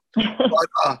like him.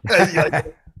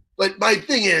 But my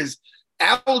thing is,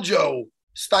 Aljo,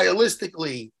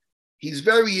 stylistically, he's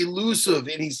very elusive,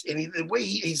 and the way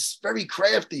he's very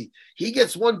crafty. He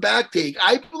gets one back take.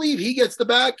 I believe he gets the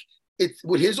back. It's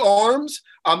with his arms.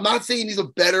 I'm not saying he's a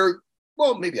better.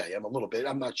 Well, maybe I am a little bit.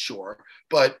 I'm not sure.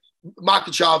 But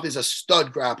Makhachev is a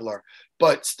stud grappler.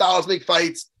 But styles make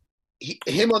fights.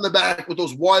 Him on the back with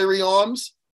those wiry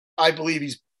arms, I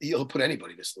believe he'll put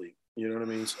anybody to sleep. You know what I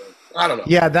mean? So I don't know.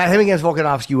 Yeah, him against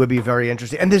Volkanovski would be very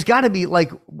interesting. And there's got to be,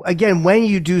 again, when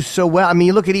you do so well.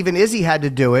 You look at even Izzy had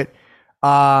to do it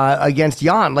against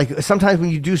Jan. Like sometimes when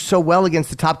you do so well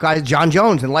against the top guys, John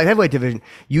Jones in light heavyweight division,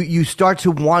 you start to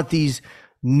want these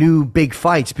new big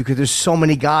fights because there's so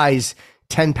many guys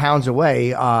 10 pounds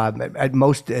away at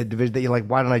most divisions that you're like,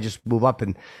 why don't I just move up?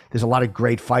 And there's a lot of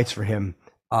great fights for him.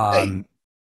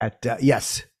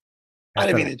 Yes. I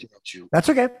didn't mean to interrupt you. That's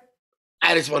okay.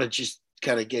 I just want to just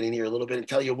kind of get in here a little bit and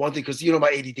tell you one thing, because my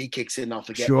ADD kicks in and I'll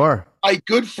forget. Sure. My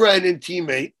good friend and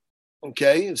teammate,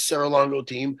 Sarah Longo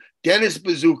team, Dennis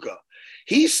Bazooka.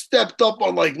 He stepped up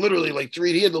on literally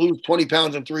 3. He had to lose 20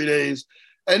 pounds in 3 days.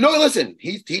 And no, listen,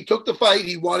 he took the fight.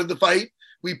 He wanted the fight.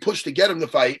 We pushed to get him the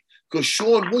fight because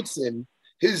Sean Woodson,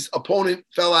 his opponent,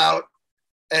 fell out,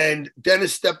 and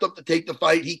Dennis stepped up to take the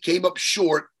fight. He came up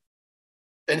short.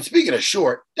 And speaking of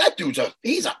short, that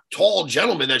he's a tall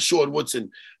gentleman, that Sean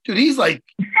Woodson. Dude, he's what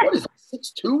is he,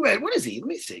 6'2"? And what is he? Let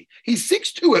me see. He's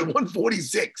 6'2" at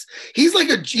 146. He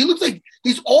looks like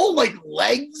he's all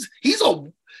legs. He's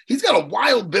got a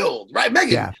wild build, right,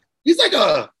 Megan? Yeah. He's like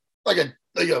a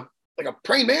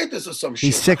praying mantis or some shit.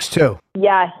 He's 6'2".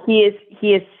 Yeah, he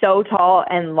is so tall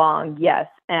and long. Yes,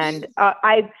 and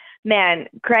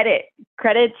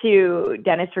credit to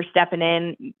Dennis for stepping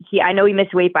in. I know he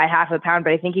missed weight by half a pound,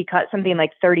 but I think he cut something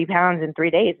like 30 pounds in 3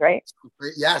 days, right?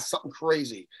 Yeah, something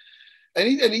crazy. And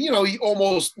he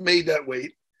almost made that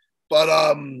weight. But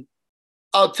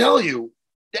I'll tell you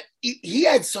that he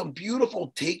had some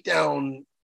beautiful takedown.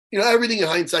 Everything in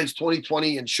hindsight's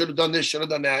 2020 and should have done this, should have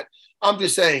done that. I'm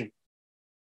just saying,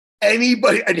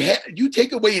 anybody, you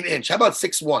take away an inch. How about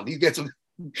 6'1"? He gets some.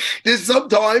 There's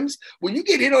sometimes when you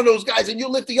get in on those guys and you're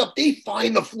lifting up, they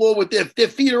find the floor with their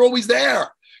feet are always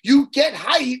there. You get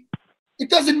height, it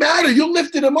doesn't matter. You're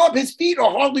lifting him up. His feet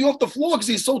are hardly off the floor because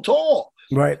he's so tall.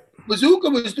 Right. Bazooka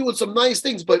was doing some nice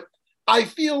things, but I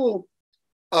feel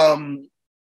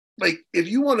if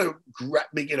you want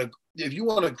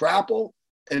to grapple,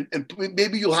 and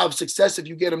maybe you'll have success if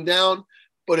you get him down.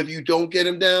 But if you don't get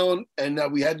him down, and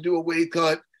we had to do a weight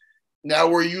cut, now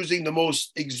we're using the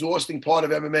most exhausting part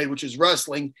of MMA, which is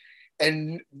wrestling.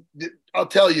 And I'll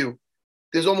tell you,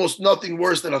 there's almost nothing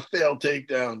worse than a failed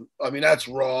takedown. I mean, that's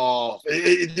rough.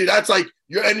 That's like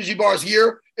your energy bars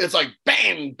here. It's like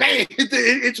bang, bang.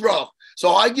 It's rough.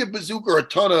 So I give Bazooka a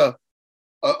ton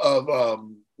of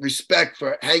respect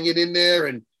for hanging in there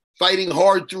and fighting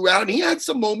hard throughout. And he had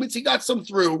some moments. He got some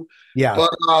through. Yeah.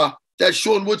 But that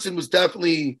Sean Woodson was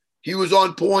definitely – he was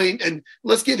on point. And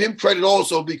let's give him credit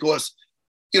also because,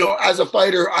 as a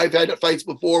fighter, I've had fights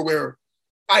before where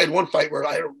I had one fight where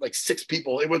I had 6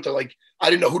 people. It went to I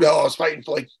didn't know who the hell I was fighting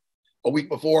for a week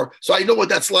before. So I know what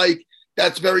that's like.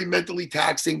 That's very mentally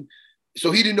taxing.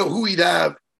 So he didn't know who he'd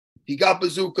have. He got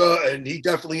Bazooka and he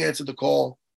definitely answered the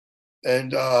call.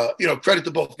 And, credit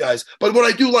to both guys. But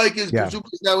what I do like is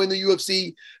Bazooka's now in the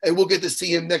UFC and we'll get to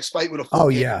see him next fight with a full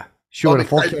camp. Yeah. Sure. A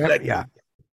full camp. Yeah.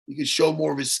 He can show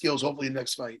more of his skills, hopefully, in the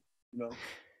next fight.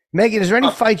 Megan, is there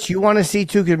any fights you want to see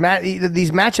too? Because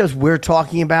these matchups we're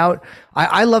talking about,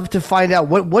 I love to find out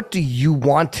what do you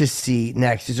want to see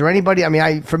next? Is there anybody? I mean,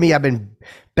 I've been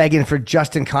begging for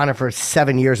Justin Connor for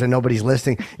 7 years and nobody's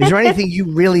listening. Is there anything you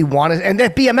really want to? And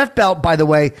that BMF belt, by the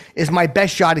way, is my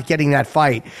best shot at getting that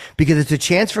fight because it's a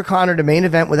chance for Connor to main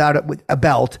event without a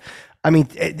belt. I mean,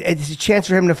 it's a chance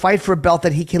for him to fight for a belt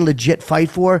that he can legit fight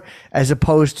for, as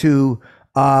opposed to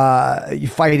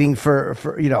fighting for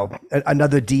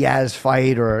another Diaz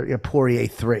fight or Poirier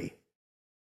 3.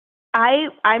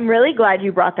 I'm really glad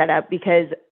you brought that up because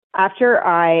after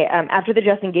the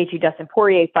Justin Gaethje Dustin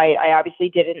Poirier fight, I obviously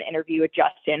did an interview with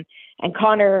Justin, and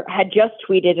Connor had just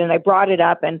tweeted, and I brought it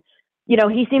up, and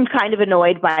he seemed kind of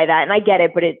annoyed by that, and I get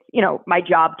it, but it's my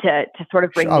job to sort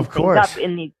of bring these things up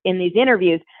in these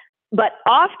interviews, but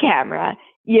off camera,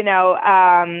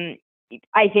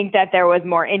 I think that there was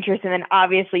more interest, and then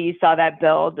obviously you saw that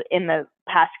build in the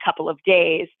past couple of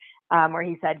days where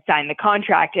he said sign the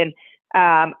contract, and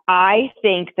I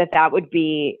think that would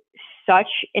be such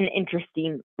an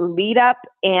interesting lead up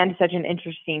and such an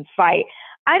interesting fight.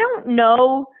 I don't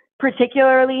know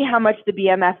particularly how much the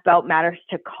BMF belt matters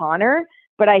to Connor,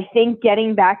 but I think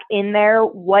getting back in there,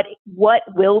 what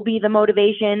will be the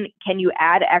motivation? Can you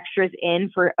add extras in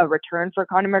for a return for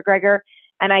Conor McGregor?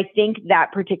 And I think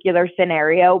that particular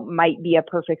scenario might be a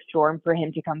perfect storm for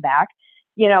him to come back.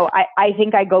 I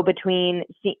think I go between,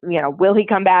 will he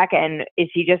come back and is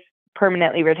he just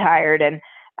permanently retired and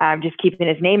just keeping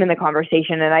his name in the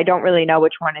conversation? And I don't really know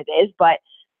which one it is, but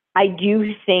I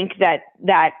do think that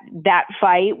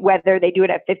fight, whether they do it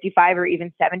at 55 or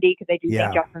even 70, because I do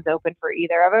think Justin's open for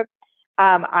either of them.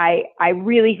 I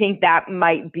really think that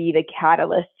might be the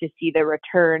catalyst to see the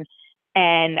return.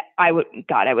 And I would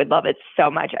love it so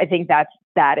much. I think that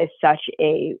is such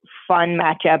a fun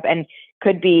matchup and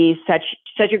could be such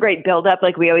a great buildup.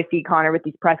 Like we always see Connor with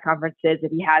these press conferences, if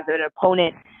he has an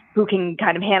opponent who can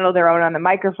kind of handle their own on the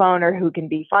microphone, or who can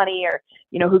be funny, or,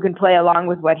 who can play along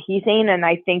with what he's saying. And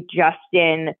I think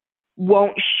Justin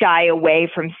won't shy away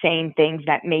from saying things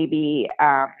that maybe,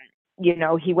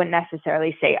 he wouldn't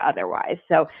necessarily say otherwise.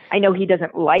 So I know he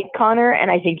doesn't like Conor,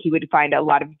 and I think he would find a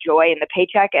lot of joy in the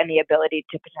paycheck and the ability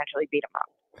to potentially beat him up.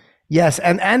 Yes,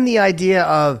 and the idea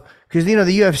of, because the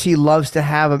UFC loves to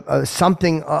have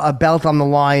a belt on the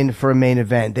line for a main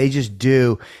event. They just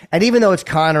do. And even though it's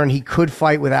Conor and he could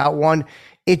fight without one,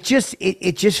 it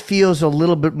just feels a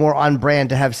little bit more on brand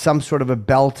to have some sort of a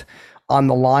belt on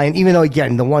the line. Even though,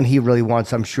 again, the one he really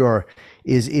wants, I'm sure,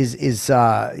 is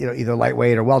either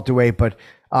lightweight or welterweight. But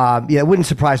it wouldn't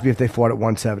surprise me if they fought at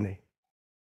 170.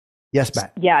 Yes,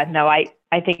 Matt. Yeah, no, I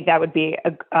think that would be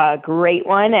a great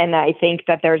one. And I think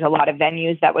that there's a lot of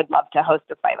venues that would love to host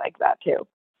a fight like that too.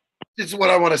 This is what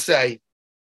I want to say.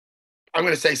 I'm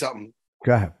going to say something.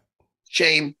 Go ahead.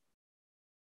 Shame.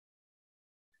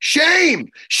 Shame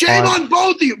on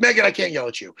both of you. Megan, I can't yell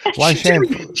at you. Why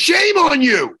shame? Shame on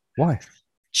you. Why?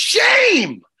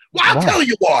 Shame. Well, I'll tell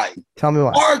you why. Tell me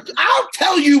why. I'll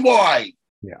tell you why.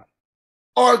 Yeah.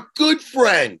 Our good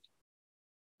friend,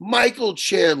 Michael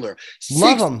Chandler.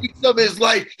 Love 6 him. weeks of his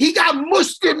life, he got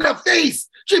mushed in the face.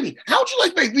 Jimmy, how'd you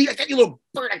like me? I got your little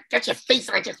bird, I got your face,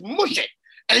 and I just mush it.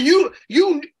 And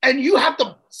you have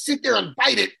to sit there and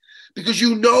bite it because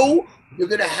you're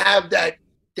gonna have that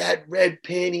red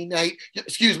panty night.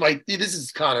 Excuse me, this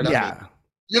is Conor. Yeah. Me.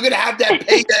 You're gonna have that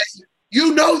payday.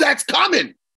 That's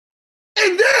coming.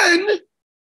 And then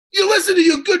you listen to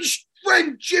your good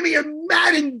friend Jimmy and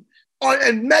Matt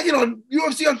and Megan on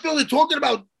UFC Unfiltered talking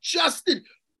about Justin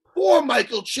or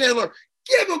Michael Chandler.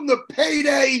 Give him the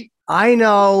payday. I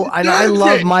know, and I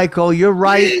love Michael. You're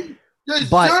right. He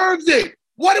deserves it.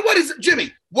 What is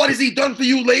Jimmy? What has he done for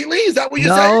you lately? Is that what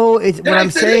you're saying? No, what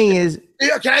I'm saying is.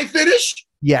 Can I finish?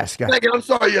 Yes, go ahead. Megan, I'm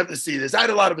sorry you have to see this. I had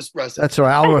a lot of espresso. That's all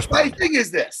right. I'll respond. My thing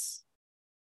is this: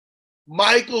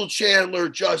 Michael Chandler,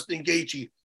 Justin Gaethje.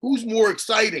 Who's more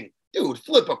exciting? Dude,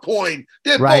 flip a coin.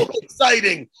 They're both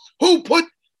exciting.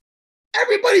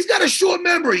 Everybody's got a short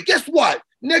memory. Guess what?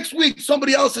 Next week,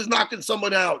 somebody else is knocking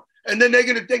someone out. And then they're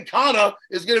going to think Conor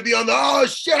is going to be on the, oh,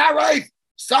 shit, all right.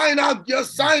 Sign up.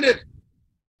 Just sign it.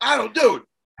 I don't do it.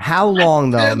 How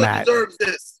long, though, Matt? Deserves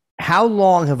this. How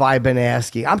long have I been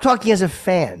asking? I'm talking as a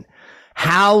fan.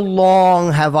 How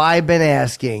long have I been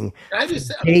asking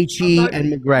Gaethje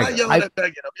and McGregor? I'm yelling at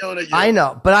Megan. I'm yelling at you. I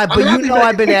know, but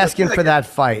I've been asking for that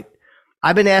fight.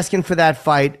 I've been asking for that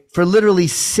fight for literally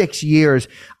 6 years.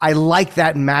 I like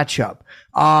that matchup.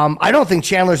 I don't think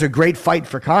Chandler's a great fight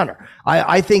for Conor.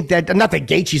 I think that, not that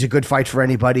Gaethje's a good fight for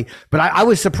anybody, but I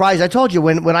was surprised. I told you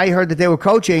when I heard that they were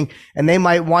coaching and they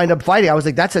might wind up fighting, I was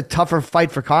like, that's a tougher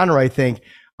fight for Conor, I think.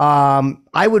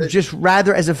 I would just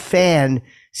rather, as a fan,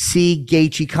 see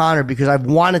Gaethje Conor because I've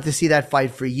wanted to see that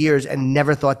fight for years and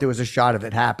never thought there was a shot of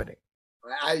it happening.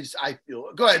 I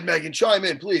feel. Go ahead, Megan. Chime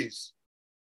in, please.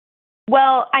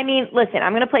 Well, I mean, listen,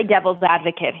 I'm going to play devil's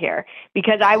advocate here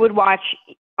because I would watch,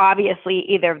 obviously,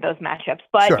 either of those matchups.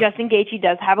 But Sure. Justin Gaethje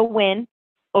does have a win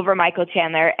over Michael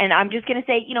Chandler. And I'm just going to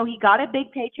say, he got a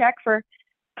big paycheck for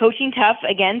coaching tough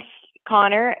against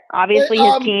Conor. Obviously,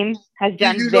 his team has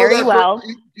done very well.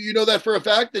 Do you know that for a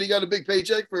fact that he got a big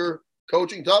paycheck for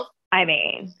coaching tough? I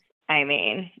mean,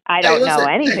 I don't know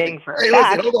anything for a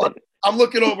fact. Listen, hold on. I'm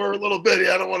looking over a little bit.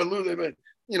 I don't want to lose it, but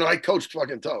I coached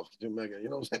fucking tough, Megan. You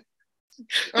know what I'm saying?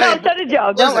 No, so did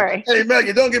Joe. Don't worry. Hey,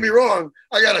 Megan, don't get me wrong.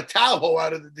 I got a Tahoe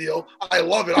out of the deal. I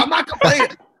love it. I'm not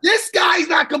complaining. This guy's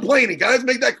not complaining. Guys,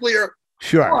 make that clear.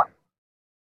 Sure.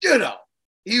 But,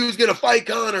 he was going to fight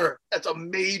Conor. That's a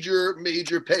major,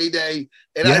 major payday.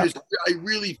 And Yeah. I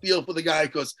really feel for the guy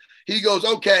because he goes,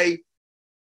 okay,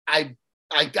 I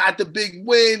got the big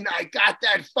win. I got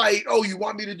that fight. Oh, you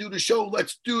want me to do the show?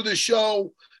 Let's do the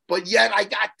show. But yet I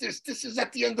got this. This is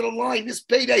at the end of the line. This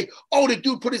payday. Oh, the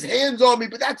dude put his hands on me,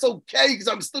 but that's okay because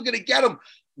I'm still going to get him.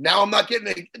 Now I'm not getting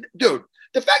it. Dude,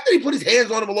 the fact that he put his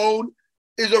hands on him alone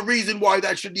is a reason why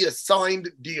that should be a signed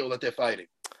deal that they're fighting.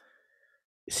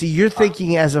 See, you're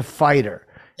thinking as a fighter,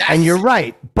 Yes. and you're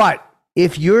right. But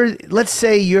if let's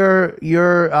say you're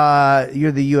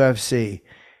the UFC,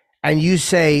 and you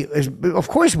say, of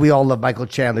course, we all love Michael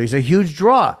Chandler. He's a huge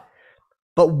draw.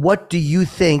 But what do you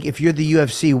think, if you're the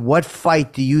UFC, what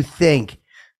fight do you think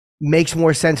makes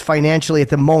more sense financially at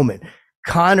the moment?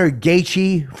 Conor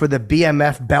Gaethje for the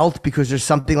BMF belt because there's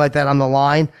something like that on the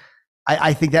line?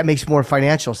 I think that makes more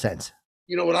financial sense.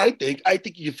 You know what I think? I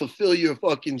think you fulfill your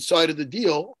fucking side of the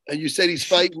deal. And you said he's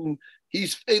fighting. Hey,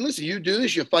 listen, you do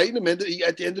this. You're fighting him. And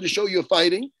at the end of the show, you're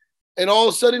fighting. And all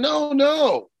of a sudden,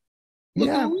 no.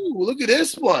 Look at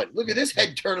this one. Look at this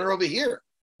head turner over here.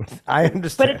 I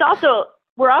understand. But it's also,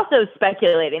 we're also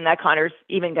speculating that Conor's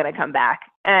even going to come back.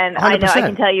 And 100%. I know I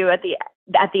can tell you at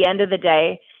the end of the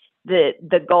day,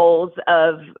 the goals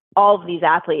of all of these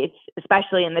athletes,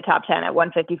 especially in the top 10 at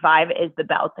 155, is the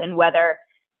belt. And whether,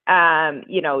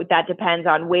 that depends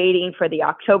on waiting for the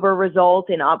October result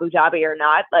in Abu Dhabi or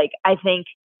not. Like, I think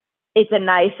it's a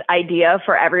nice idea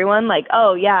for everyone. Like,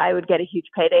 oh yeah, I would get a huge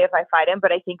payday if I fight him.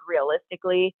 But I think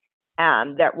realistically,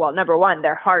 number one,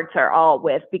 their hearts are all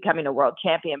with becoming a world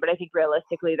champion. But I think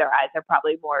realistically, their eyes are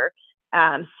probably more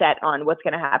set on what's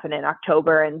going to happen in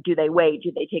October, and do they wait?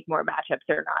 Do they take more matchups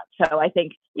or not? So I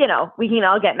think, we can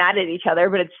all get mad at each other,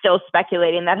 but it's still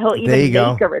speculating that he'll even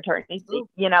make a return.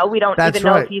 We don't even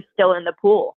know if he's still in the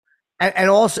pool.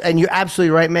 And you're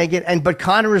absolutely right, Megan. But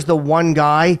Conor is the one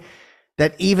guy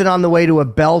that even on the way to a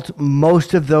belt,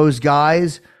 most of those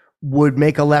guys would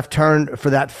make a left turn for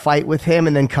that fight with him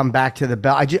and then come back to the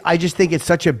belt. I just think it's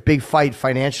such a big fight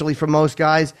financially for most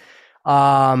guys.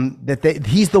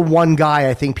 He's the one guy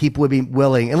I think people would be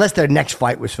willing, unless their next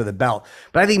fight was for the belt.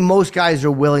 But I think most guys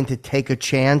are willing to take a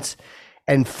chance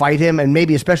and fight him, and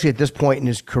maybe especially at this point in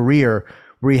his career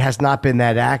where he has not been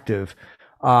that active.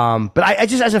 But I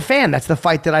just, as a fan, that's the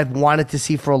fight that I've wanted to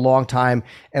see for a long time.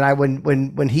 And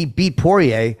when he beat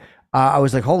Poirier, I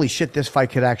was like, holy shit, this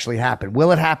fight could actually happen.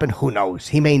 Will it happen? Who knows?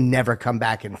 He may never come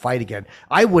back and fight again.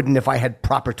 I wouldn't if I had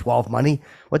proper 12 money.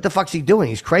 What the fuck's he doing?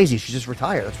 He's crazy. He should just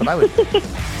retire. That's what I would do.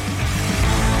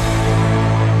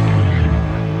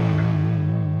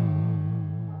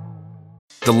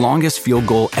 The longest field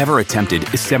goal ever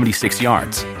attempted is 76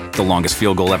 yards. The longest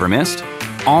field goal ever missed?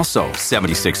 Also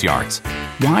 76 yards.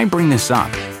 Why bring this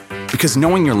up? Because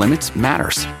knowing your limits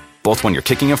matters, both when you're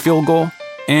kicking a field goal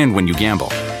and when you gamble.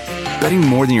 Betting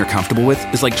more than you're comfortable with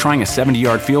is like trying a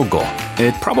 70-yard field goal.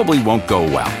 It probably won't go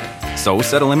well. So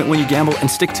set a limit when you gamble and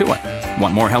stick to it.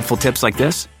 Want more helpful tips like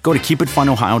this? Go to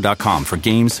keepitfunohio.com for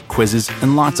games, quizzes,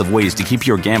 and lots of ways to keep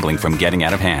your gambling from getting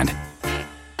out of hand.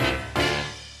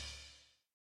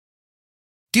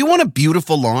 Do you want a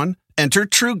beautiful lawn? Enter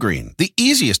TruGreen, the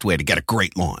easiest way to get a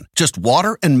great lawn. Just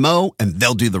water and mow, and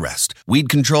they'll do the rest. Weed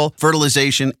control,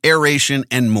 fertilization, aeration,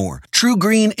 and more.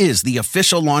 TruGreen is the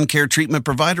official lawn care treatment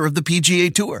provider of the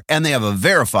PGA Tour, and they have a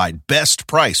verified best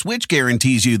price, which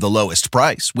guarantees you the lowest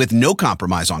price with no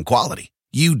compromise on quality.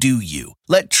 You do you.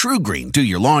 Let TruGreen do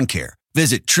your lawn care.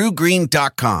 Visit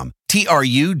TruGreen.com,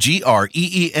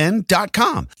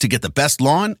 TruGreen.com, to get the best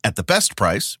lawn at the best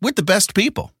price with the best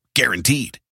people.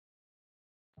 Guaranteed.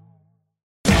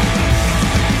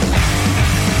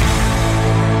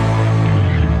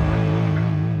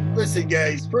 Listen,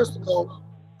 guys. First of all,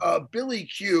 Billy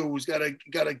Q, who's got a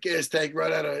gas tank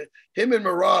right out of him, and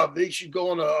Marab. They should go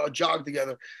on a jog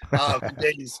together for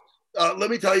days.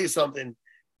 Let me tell you something.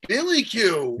 Billy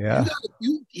Q,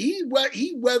 he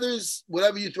weathers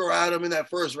whatever you throw at him in that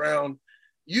first round.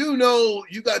 You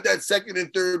got that second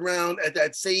and third round at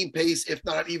that same pace, if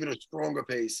not even a stronger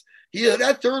pace.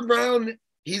 That third round,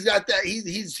 he's got that.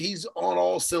 He's on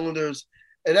all cylinders,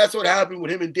 and that's what happened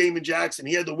with him and Damon Jackson.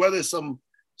 He had to weather some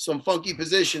funky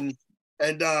positions,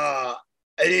 and then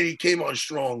he came on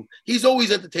strong. He's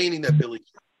always entertaining, that Billy.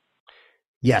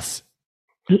 Yes,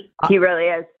 he really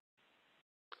is.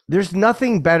 There's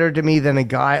nothing better to me than a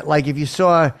guy like, if you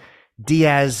saw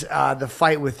Diaz, the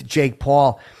fight with Jake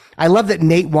Paul. I love that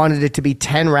Nate wanted it to be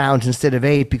 10 rounds instead of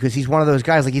 8, because he's one of those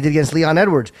guys, like he did against Leon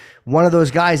Edwards, one of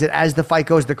those guys that as the fight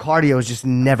goes, the cardio is just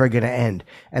never going to end.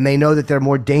 And they know that they're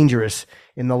more dangerous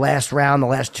in the last round, the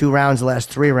last 2 rounds, the last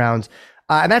 3 rounds.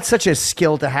 And that's such a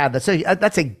skill to have.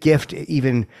 That's a gift,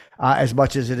 even as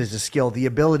much as it is a skill, the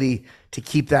ability to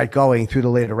keep that going through the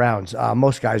later rounds.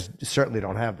 Most guys certainly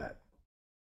don't have that.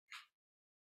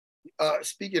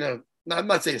 Speaking of, I'm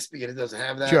not saying it doesn't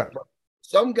have that. Sure. But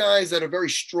some guys that are very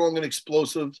strong and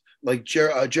explosive, like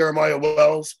Jeremiah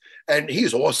Wells, and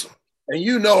he's awesome.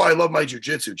 And I love my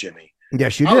jiu-jitsu, Jimmy.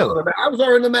 Yes, you do. I was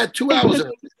already in the mat 2 hours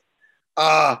ago.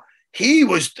 He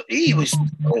was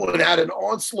going at an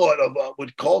onslaught of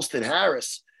with Colston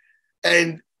Harris,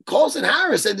 and Colston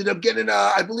Harris ended up getting,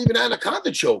 I believe, an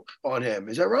anaconda choke on him.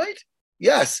 Is that right?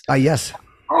 Yes. Yes.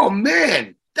 Oh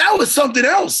man, that was something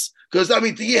else. Because I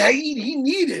mean, he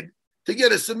needed to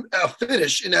get a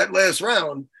finish in that last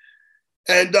round,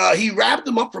 and he wrapped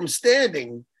him up from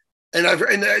standing. And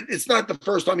it's not the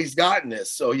first time he's gotten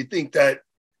this, so you think that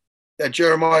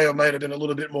Jeremiah might have been a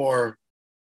little bit more.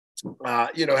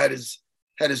 Had his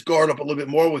guard up a little bit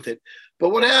more with it. But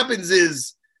what happens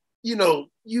is, that,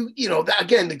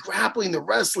 again, the grappling, the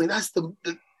wrestling, that's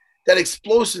that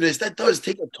explosiveness, that does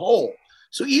take a toll.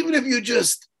 So even if you're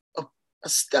just a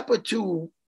step or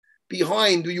two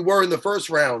behind who you were in the first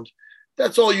round,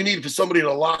 That's all you need for somebody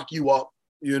to lock you up,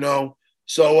 you know?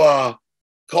 So,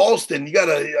 Colston,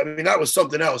 that was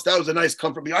something else. That was a nice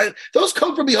come from behind. Those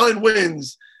come from behind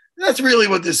wins. That's really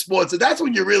what this sport is. That's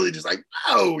when you're really just like,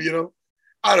 oh, you know?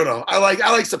 I don't know. I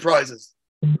like surprises.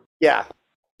 Yeah.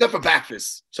 Except for back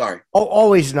fists. Sorry. Oh,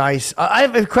 always nice. I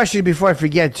have a question before I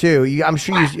forget too. I'm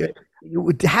sure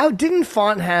how didn't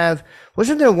Font have?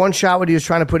 Wasn't there one shot where he was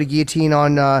trying to put a guillotine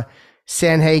on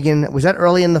Sandhagen? Was that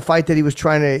early in the fight that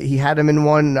he had him in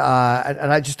one?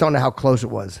 And I just don't know how close it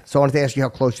was. So I wanted to ask you how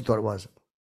close you thought it was.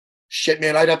 Shit,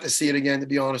 man, I'd have to see it again to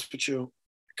be honest with you.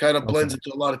 It kind of blends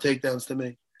into a lot of takedowns to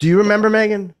me. Do you remember,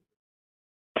 Megan?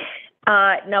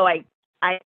 No,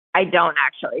 I don't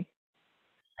actually.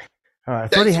 All right, I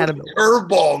thought he had a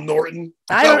curveball, Norton.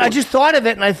 I just thought of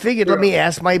it, and I figured, let me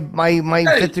ask my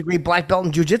fifth degree black belt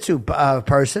in jiu-jitsu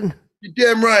person.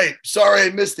 You're damn right. Sorry I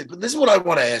missed it, but this is what I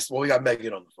want to ask. Well, we got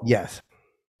Megan on the phone. Yes.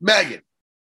 Megan,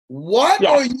 what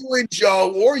are you and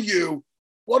Joe or you?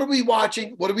 What are we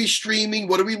watching? What are we streaming?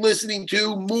 What are we listening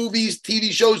to? Movies,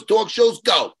 TV shows, talk shows?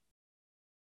 Go.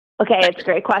 Okay, it's a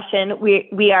great question.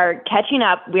 We are catching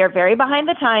up. We are very behind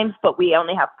the times, but we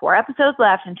only have 4 episodes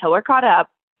left until we're caught up.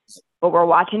 But we're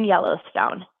watching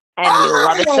Yellowstone, and we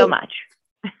love it so much.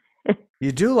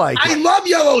 You do like it. I love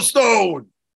Yellowstone.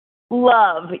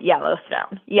 Love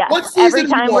Yellowstone. Yes. Every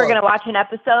time we're going to watch an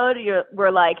episode, we're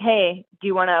like, hey, do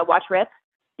you want to watch Rip?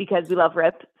 Because we love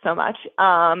Rip so much.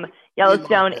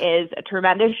 Yellowstone is a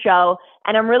tremendous show.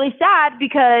 And I'm really sad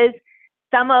because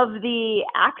some of the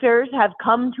actors have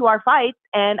come to our fights,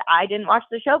 and I didn't watch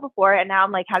the show before. And now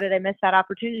I'm like, how did I miss that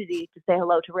opportunity to say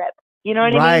hello to Rip? You know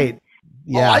what I mean? Right.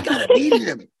 Yeah. Oh, I gotta meet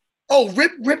him. Oh,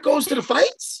 Rip goes to the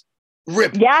fights?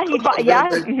 Rip. Yeah,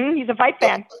 he's a fight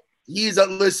fan.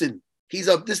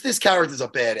 This character's a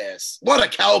badass. What a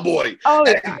cowboy. Oh,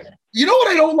 yeah. And you know what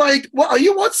I don't like?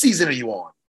 What season are you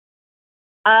on?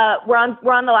 We're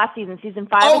on the last season 5. Okay.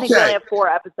 I think we only have 4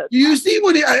 episodes. You see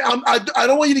when I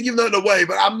don't want you to give nothing away,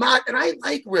 but I'm not, and I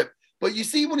like Rip, but you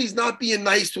see when he's not being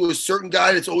nice to a certain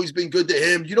guy that's always been good to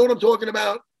him. You know what I'm talking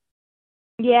about?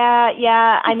 Yeah.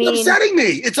 It's upsetting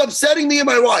me. It's upsetting me and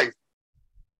my wife.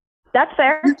 That's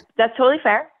fair. That's totally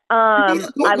fair. I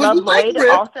love Lloyd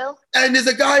also. And there's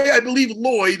a guy, I believe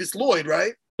Lloyd. It's Lloyd,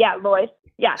 right? Yeah, Lloyd.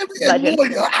 Yeah.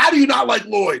 Lloyd, how do you not like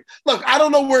Lloyd? Look, I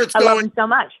don't know where it's going. I love him so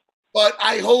much. But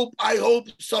I hope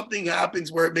something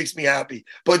happens where it makes me happy.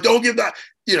 But don't give that,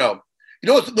 you know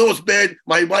what's bad?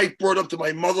 My wife brought up to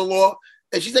my mother-in-law,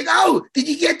 and she's like, oh, did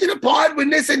you get to the part when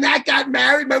this and that got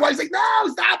married? My wife's like, no,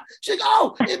 stop. She's like,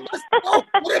 oh, it must, oh,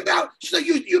 what about? She's like,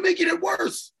 you're making it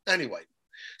worse. Anyway,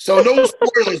 so no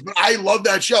spoilers, but I love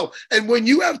that show. And when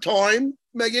you have time,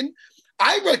 Megan,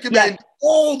 I recommend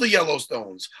all the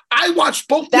Yellowstones. I watched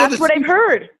both. That's what I've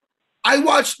heard. I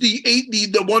watched the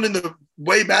one in the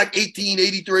way back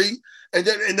 1883, and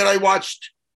then I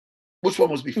watched, which one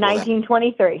was before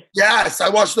 1923. That? Yes, I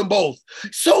watched them both.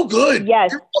 So good.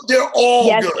 Yes, they're all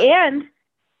good. And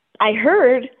I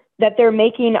heard that they're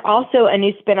making also a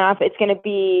new spinoff. It's going to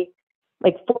be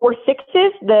like 4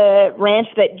 Sixes, the ranch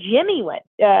that Jimmy went.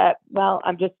 Well,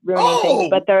 I'm just ruining things,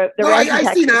 but the ranch.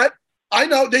 I see that. I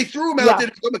know they threw him out there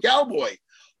to become a cowboy.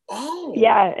 Oh,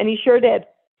 yeah, and he sure did.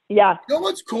 Yeah. You know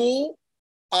what's cool?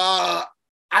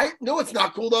 I know it's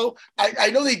not cool though. I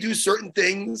know they do certain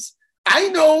things. I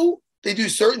know they do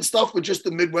certain stuff with just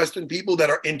the Midwestern people that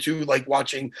are into like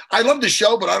watching. I love the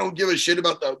show, but I don't give a shit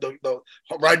about the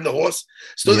riding the horse.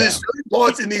 So there's certain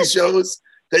parts in these shows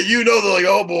that they're like,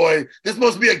 oh boy, this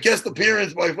must be a guest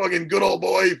appearance by fucking good old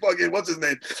boy, fucking what's his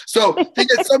name? So they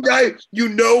get some guy,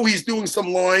 he's doing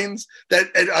some lines that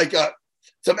and like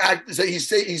some actors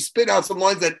he's spitting out some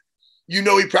lines that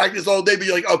he practiced all day, but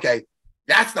you're like, okay,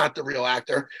 that's not the real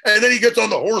actor. And then he gets on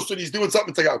the horse and he's doing something.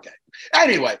 It's like, okay.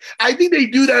 Anyway, I think they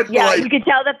do that for you can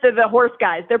tell that the horse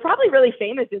guys, they're probably really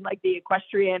famous in like the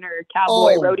equestrian or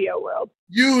cowboy rodeo world.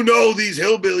 These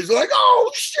hillbillies are like,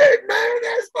 oh shit, man,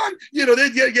 that's fun.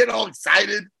 They get all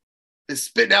excited. They're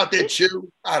spitting out their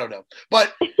chew. I don't know.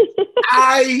 But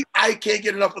I can't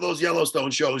get enough of those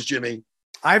Yellowstone shows, Jimmy.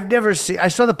 I've never seen. I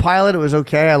saw the pilot. It was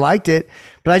okay. I liked it,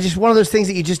 but I just one of those things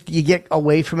that you get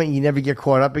away from it and you never get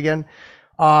caught up again.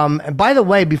 And by the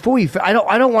way, before I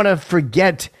don't want to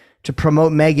forget to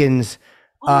promote Megan's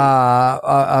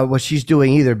what she's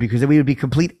doing either, because we would be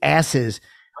complete asses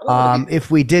if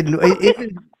we didn't.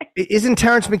 Isn't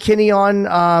Terrence McKinney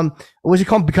on? What was it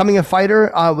called? Becoming a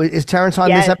Fighter. Is Terrence on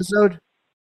this episode?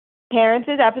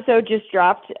 Terrence's episode just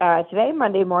dropped today,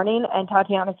 Monday morning, and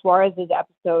Tatiana Suarez's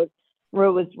episode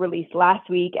was released last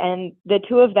week, and the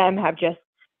two of them have just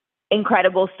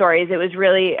incredible stories. It was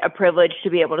really a privilege to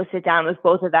be able to sit down with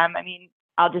both of them. I mean,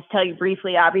 I'll just tell you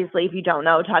briefly, obviously, if you don't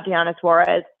know, Tatiana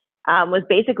Suarez was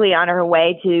basically on her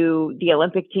way to the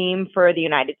Olympic team for the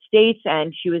United States,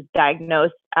 and she was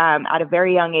diagnosed at a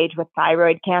very young age with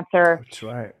thyroid cancer. That's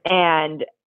right. And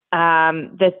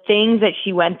the things that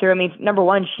she went through, I mean, number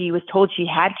one, she was told she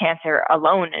had cancer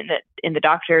alone in the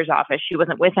doctor's office. She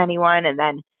wasn't with anyone. And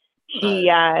then she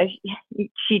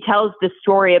tells the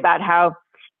story about how,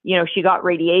 you know, she got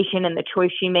radiation and the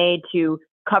choice she made to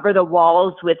cover the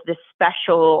walls with this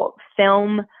special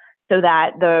film so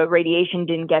that the radiation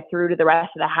didn't get through to the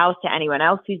rest of the house to anyone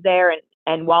else who's there.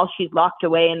 And while she's locked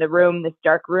away in the room, this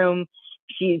dark room,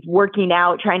 she's working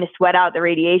out, trying to sweat out the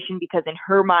radiation because in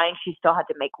her mind, she still had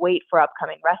to make weight for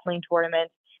upcoming wrestling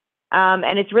tournaments.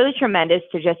 And it's really tremendous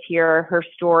to just hear her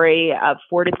story of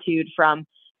fortitude from,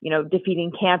 you know,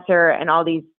 defeating cancer and all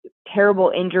these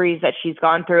terrible injuries that she's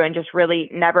gone through and just really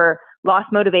never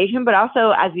lost motivation, but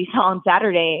also, as we saw on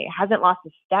Saturday, hasn't lost a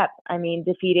step. I mean,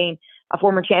 defeating a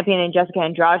former champion in Jessica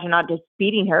Andrade, and not just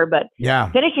beating her, but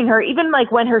finishing her. Even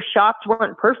like when her shots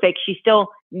weren't perfect, she still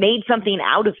made something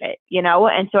out of it, you know?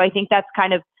 And so I think that's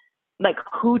kind of like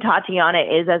who Tatiana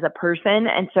is as a person.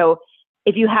 And so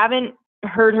if you haven't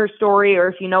heard her story, or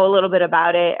if you know a little bit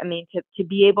about it, I mean, to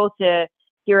be able to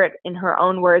hear it in her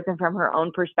own words and from her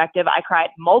own perspective, I cried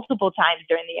multiple times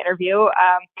during the interview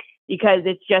because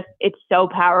it's so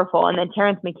powerful. And then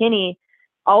Terrence McKinney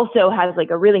also has like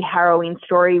a really harrowing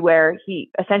story where he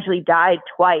essentially died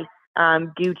twice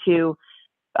due to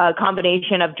a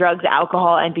combination of drugs,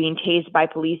 alcohol, and being tased by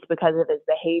police because of his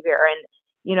behavior. And,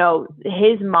 you know,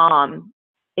 his mom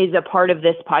is a part of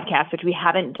this podcast, which we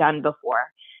haven't done before.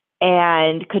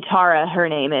 And Katara, her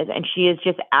name is, and she is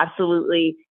just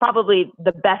absolutely probably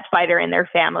the best fighter in their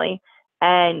family.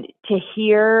 And to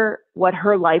hear what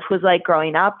her life was like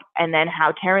growing up, and then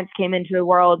how Terrence came into the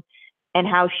world and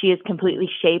how she has completely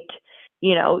shaped,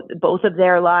 you know, both of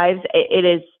their lives,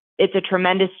 it's a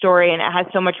tremendous story. And it has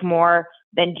so much more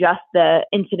than just the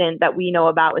incident that we know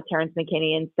about with Terrence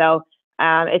McKinney. And so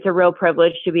it's a real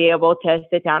privilege to be able to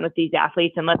sit down with these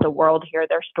athletes and let the world hear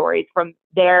their stories from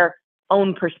their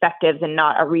own perspectives and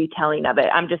not a retelling of it.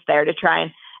 I'm just there to try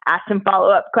and ask some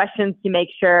follow-up questions to make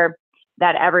sure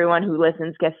that everyone who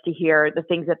listens gets to hear the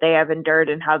things that they have endured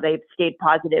and how they've stayed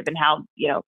positive and how, you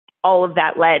know, all of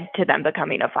that led to them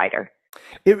becoming a fighter.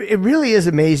 It really is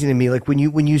amazing to me. Like when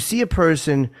you see a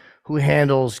person who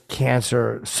handles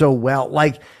cancer so well,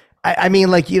 like, I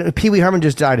mean, like, you know, Pee Wee Herman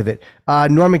just died of it.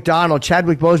 Norm Macdonald,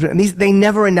 Chadwick Boseman, and they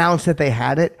never announced that they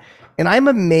had it. And I'm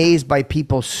amazed by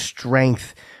people's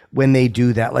strength when they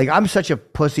do that. Like, I'm such a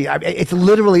pussy. It's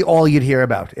literally all you'd hear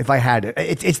about if I had it.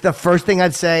 It's the first thing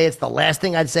I'd say. It's the last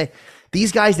thing I'd say.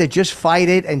 These guys that just fight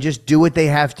it and just do what they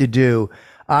have to do,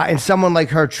 and someone like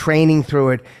her training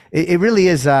through it, it really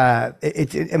is.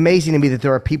 It's amazing to me that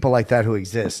there are people like that who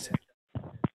exist.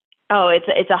 Oh,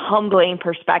 it's a humbling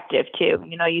perspective too.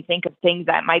 You know, you think of things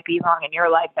that might be wrong in your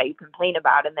life that you complain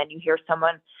about, and then you hear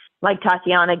someone like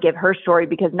Tatiana give her story,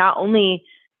 because not only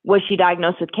was she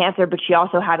diagnosed with cancer, but she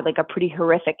also had like a pretty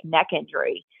horrific neck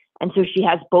injury. And so she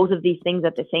has both of these things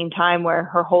at the same time, where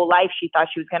her whole life she thought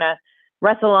she was going to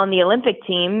wrestle on the Olympic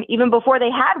team. Even before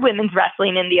they had women's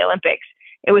wrestling in the Olympics,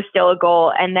 it was still a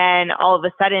goal. And then all of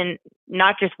a sudden,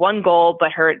 not just one goal,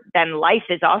 but her then life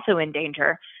is also in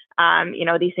danger. You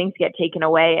know, these things get taken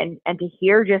away, and to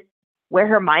hear just where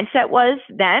her mindset was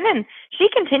then, and she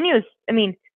continues, I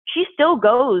mean, she still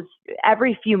goes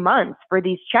every few months for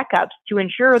these checkups to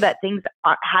ensure that things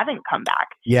haven't come back.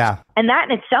 Yeah. And that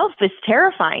in itself is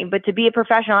terrifying. But to be a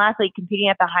professional athlete competing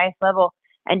at the highest level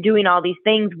and doing all these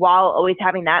things while always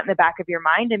having that in the back of your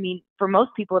mind, I mean, for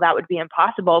most people that would be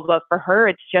impossible. But for her,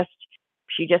 it's just,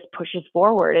 she just pushes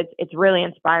forward. It's really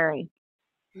inspiring.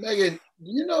 Megan,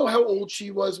 do you know how old she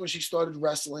was when she started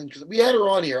wrestling? Because we had her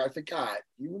on here. I forgot.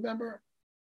 Do you remember?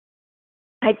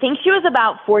 I think she was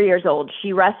about 4 years old.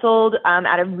 She wrestled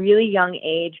at a really young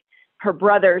age. Her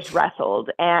brothers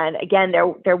wrestled. And again,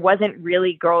 there wasn't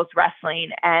really girls wrestling.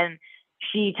 And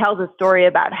she tells a story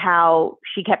about how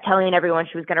she kept telling everyone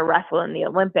she was going to wrestle in the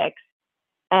Olympics.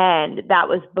 And that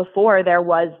was before there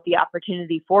was the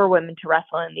opportunity for women to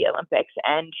wrestle in the Olympics.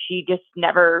 And she just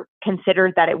never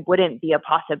considered that it wouldn't be a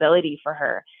possibility for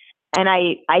her. And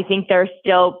I think there's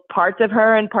still parts of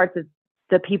her and parts of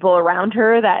the people around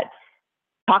her that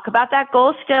talk about that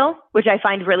goal still, which I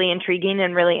find really intriguing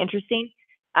and really interesting.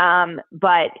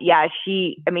 But yeah,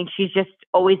 she's just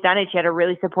always done it. She had a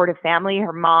really supportive family.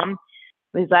 Her mom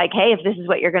was like, hey, if this is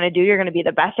what you're going to do, you're going to be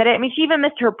the best at it. I mean, she even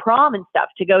missed her prom and stuff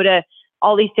to go to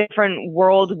all these different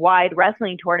worldwide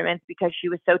wrestling tournaments because she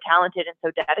was so talented and so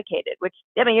dedicated, which,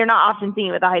 I mean, you're not often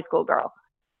seeing with a high school girl.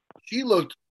 She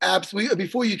looked absolutely.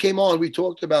 Before you came on, we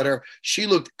talked about her. She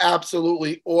looked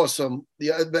absolutely awesome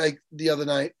the other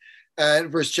night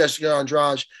versus Jessica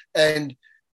Andrade. And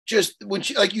just when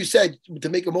she, like you said, to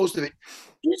make the most of it,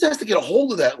 she just has to get a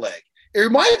hold of that leg. It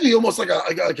reminds me almost like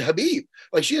a Habib.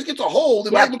 Like she just gets a hold.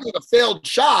 It might look like a failed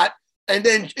shot, and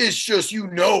then it's just she's,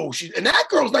 and that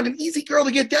girl's not an easy girl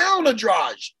to get down,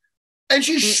 Andrade. And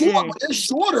she's short. It's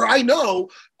shorter. I know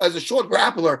as a short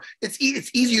grappler, it's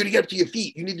easier to get up to your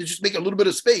feet. You need to just make a little bit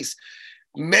of space.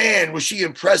 Man, was she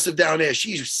impressive down there.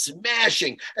 She's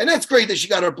smashing. And that's great that she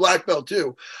got her black belt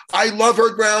too. I love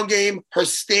her ground game. Her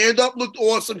stand-up looked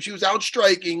awesome. She was out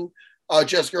striking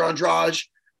Jessica Andrade.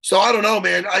 So I don't know,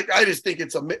 man. I just think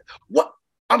it's what.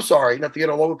 I'm sorry, not to get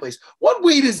all over the place. What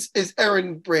weight is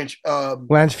Erin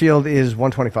Blanchfield is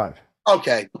 125.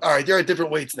 Okay. All right. They're at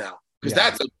different weights now because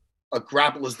that's a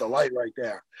grappler's delight right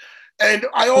there. And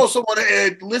I also want to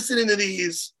add, listening to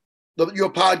your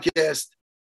podcast,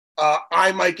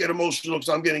 I might get emotional because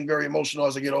I'm getting very emotional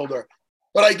as I get older.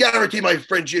 But I guarantee my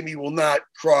friend Jimmy will not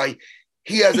cry.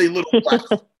 He has a little black,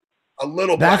 a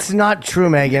little black. That's not true,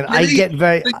 Megan.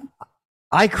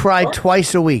 I cry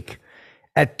twice a week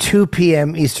at 2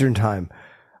 p.m. Eastern time.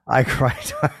 I cry.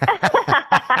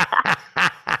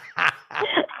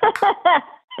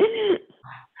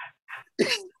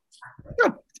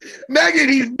 Megan,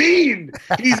 he's mean.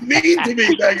 He's mean to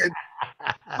me, Megan.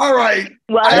 All right.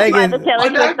 Well, Megan, the Taylor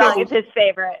Swift song is his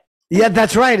favorite. Yeah,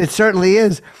 that's right. It certainly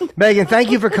is. Megan,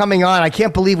 thank you for coming on. I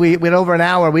can't believe we went over an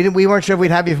hour. We weren't sure if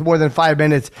we'd have you for more than 5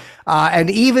 minutes. And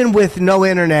even with no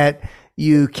internet,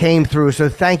 you came through. So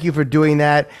thank you for doing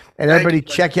that. And everybody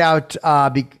check out,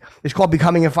 it's called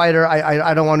Becoming a Fighter.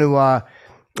 I don't want to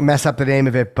mess up the name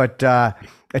of it, but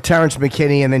Terrence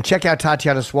McKinney. And then check out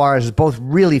Tatiana Suarez. It's both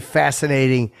really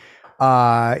fascinating,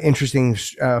 interesting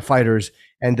fighters.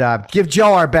 And give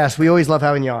Joe our best. We always love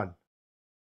having you on.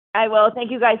 I will.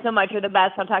 Thank you guys so much. You're the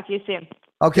best. I'll talk to you soon.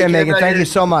 Okay, Megan. Thank you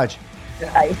so much.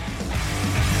 Bye.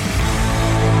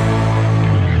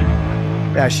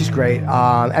 Yeah, she's great.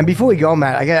 And before we go,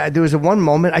 Matt, there was one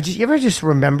moment. You ever just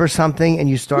remember something and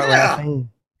you start laughing?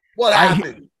 What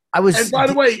happened? And by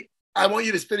the way, I want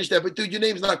you to finish that, but dude, your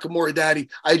name's not Kimura Daddy.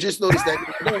 I just noticed that.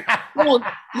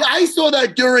 Yeah, I saw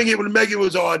that during it when Megan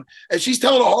was on, and she's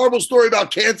telling a horrible story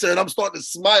about cancer, and I'm starting to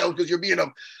smile because you're being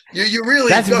you really.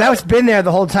 That's been there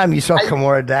the whole time. You saw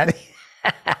Kimura Daddy.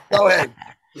 Go ahead.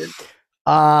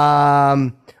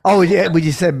 Oh yeah, when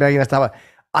you said Megan,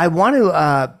 I want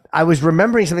to. I was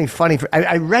remembering something funny.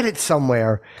 I read it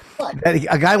somewhere that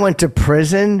a guy went to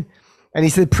prison, and he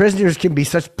said prisoners can be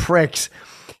such pricks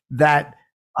that.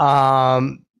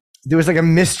 There was like a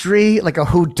mystery, like a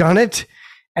whodunit,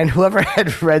 and whoever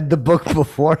had read the book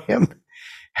before him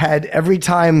had every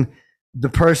time the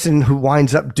person who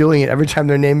winds up doing it, every time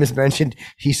their name is mentioned,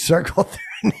 he circled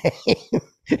their name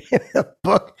in the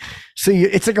book. So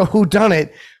it's like a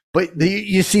whodunit, but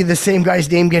you see the same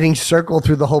guy's name getting circled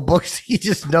through the whole book. So you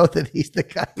just know that he's the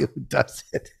guy who does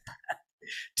it.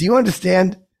 Do you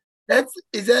understand?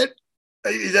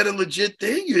 Is that a legit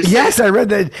thing? Yes, I read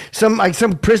that some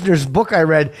prisoner's book I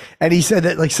read, and he said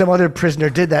that like some other prisoner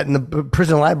did that in the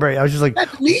prison library. I was just like,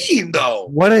 that's mean though.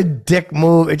 What a dick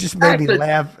move! It just made me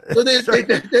laugh. So they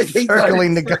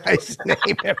circling the guy's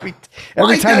name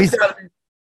every time he's.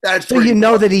 That's so you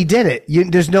know that he did it.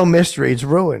 There's no mystery. It's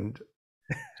ruined.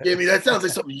 Jamie, that sounds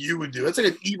like something you would do. That's like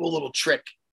an evil little trick.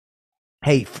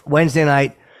 Hey, Wednesday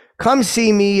night. Come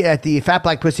see me at the Fat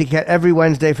Black Pussycat every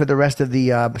Wednesday for the rest of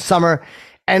the summer.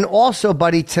 And also,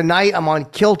 buddy, tonight I'm on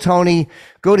Kill Tony.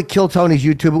 Go to Kill Tony's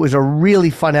YouTube. It was a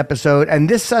really fun episode. And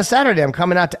this Saturday, I'm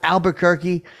coming out to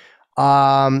Albuquerque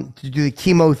to do the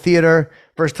Chemo Theater.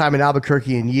 First time in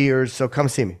Albuquerque in years. So come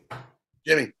see me.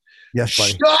 Jimmy. Yes,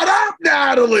 buddy. Shut up,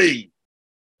 Natalie.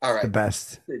 All right. The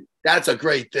best. That's a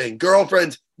great thing.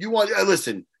 Girlfriends,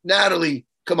 listen, Natalie,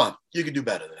 come on. You can do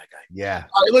better than that guy. Yeah.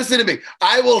 All right, listen to me.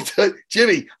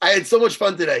 Jimmy, I had so much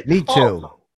fun today. Me too.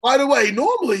 Oh, by the way,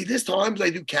 normally this times I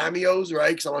do cameos,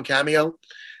 right? Because I'm on Cameo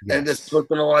and just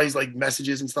personalize like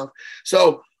messages and stuff.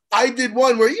 So I did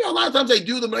one where, a lot of times I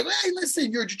do them like, hey,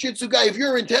 listen, you're a jiu-jitsu guy. If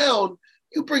you're in town,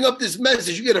 you bring up this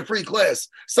message, you get a free class.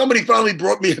 Somebody finally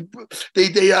brought me,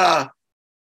 they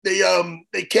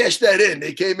cashed that in.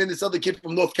 They came in, this other kid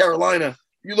from North Carolina.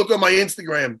 You look on my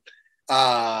Instagram.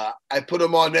 I put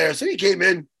him on there. So he came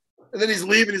in. And then he's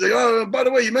leaving. He's like, oh, by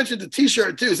the way, you mentioned the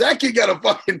T-shirt too. So that kid got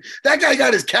that guy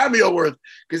got his cameo worth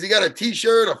because he got a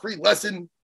T-shirt, a free lesson.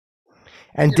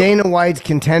 And Dana White's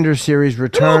Contender Series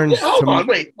returns. Hold on,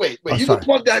 wait. You can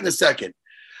plug that in a second.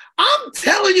 I'm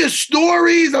telling you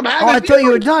stories. I'm having. Oh, I thought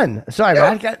you were done. Sorry,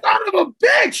 man. Son of a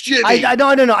bitch, Jimmy.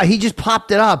 No. He just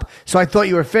popped it up, so I thought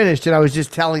you were finished, and I was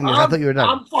just telling you. I thought you were done.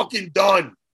 I'm fucking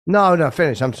done. No,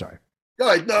 finish. I'm sorry. All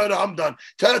right, no, I'm done.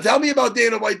 Tell me about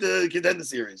Dana White, the Contender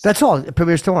Series. That's all. It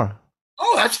premieres tomorrow.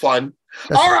 Oh, that's fun.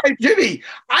 All right, Jimmy.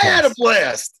 I had a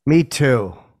blast. Me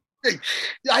too.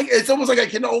 It's almost like I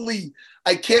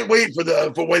can't wait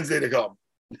for Wednesday to come.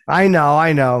 I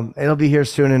know. It'll be here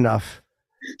soon enough.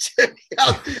 Jimmy,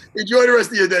 enjoy the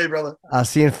rest of your day, brother. I'll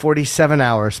see you in 47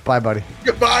 hours. Bye, buddy.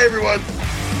 Goodbye, everyone.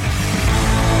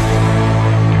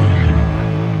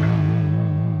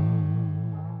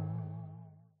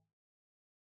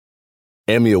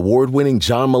 Emmy award-winning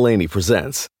John Mulaney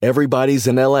presents Everybody's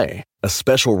in L.A., a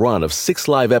special run of 6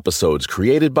 live episodes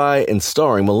created by and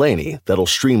starring Mulaney that'll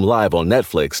stream live on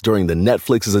Netflix during the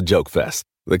Netflix is a Joke Fest.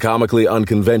 The comically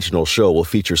unconventional show will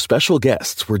feature special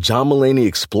guests where John Mulaney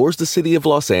explores the city of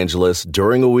Los Angeles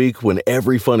during a week when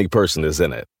every funny person is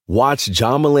in it. Watch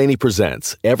John Mulaney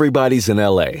Presents Everybody's in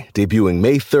L.A., debuting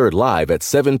May 3rd live at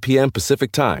 7 p.m.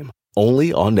 Pacific Time,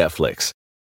 only on Netflix.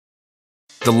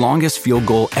 The longest field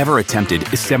goal ever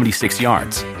attempted is 76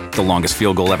 yards. The longest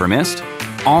field goal ever missed?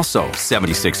 Also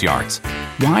 76 yards.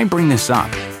 Why bring this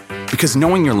up? Because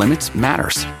knowing your limits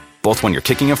matters, both when you're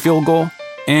kicking a field goal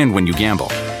and when you gamble.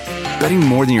 Betting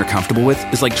more than you're comfortable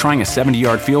with is like trying a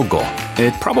 70-yard field goal.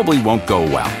 It probably won't go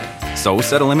well. So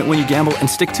set a limit when you gamble and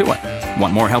stick to it.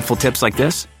 Want more helpful tips like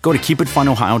this? Go to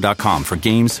keepitfunohio.com for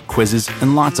games, quizzes,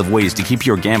 and lots of ways to keep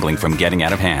your gambling from getting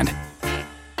out of hand.